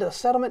move into the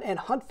settlement and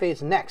hunt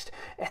phase next,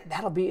 and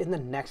that'll be in the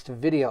next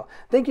video.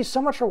 Thank you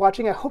so much for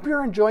watching. I hope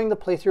you're enjoying the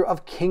playthrough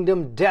of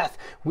Kingdom Death.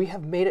 We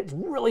have made it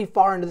really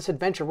far into this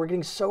adventure. We're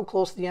getting so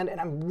close to the end, and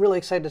I'm really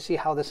excited to see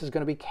how this is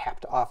going to be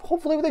capped off.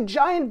 Hopefully with a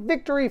giant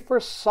victory for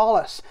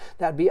Solace.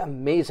 That'd be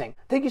amazing.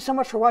 Thank you so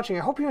much for watching.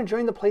 I hope you're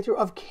enjoying the playthrough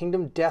of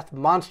Kingdom Death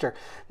Monster.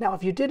 Now,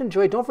 if you did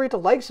enjoy, don't forget to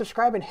like,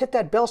 subscribe, and hit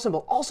that bell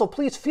symbol. Also,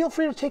 please feel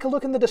free to take a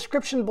look in the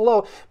description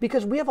below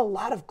because we have a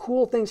lot of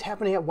cool things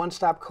happening at One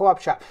Stop Co-op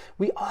Shop.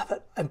 We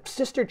have a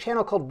sister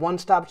channel called One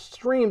Stop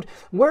Streamed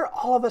where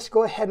all of us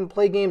go ahead and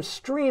play games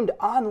streamed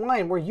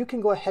online where you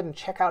can go ahead and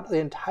check out the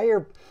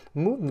entire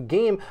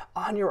game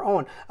on your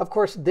own. Of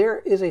course, there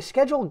is a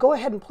schedule. Go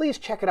ahead and please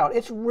check it out.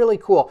 It's really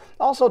cool.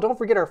 Also, don't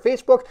forget our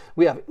Facebook.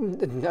 We have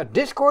a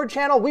Discord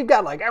channel. We've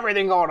got like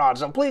everything going on.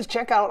 So please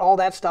check out all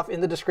that stuff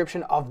in the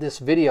description of this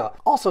video.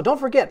 Also, don't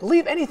forget,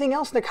 leave anything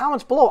else in the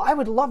comments below. I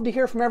would love to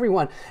hear from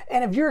everyone.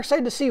 And if you're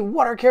excited to see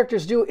what our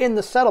characters do in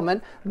the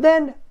settlement,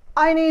 then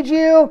I need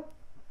you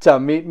to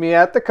meet me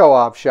at the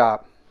co-op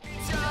shop.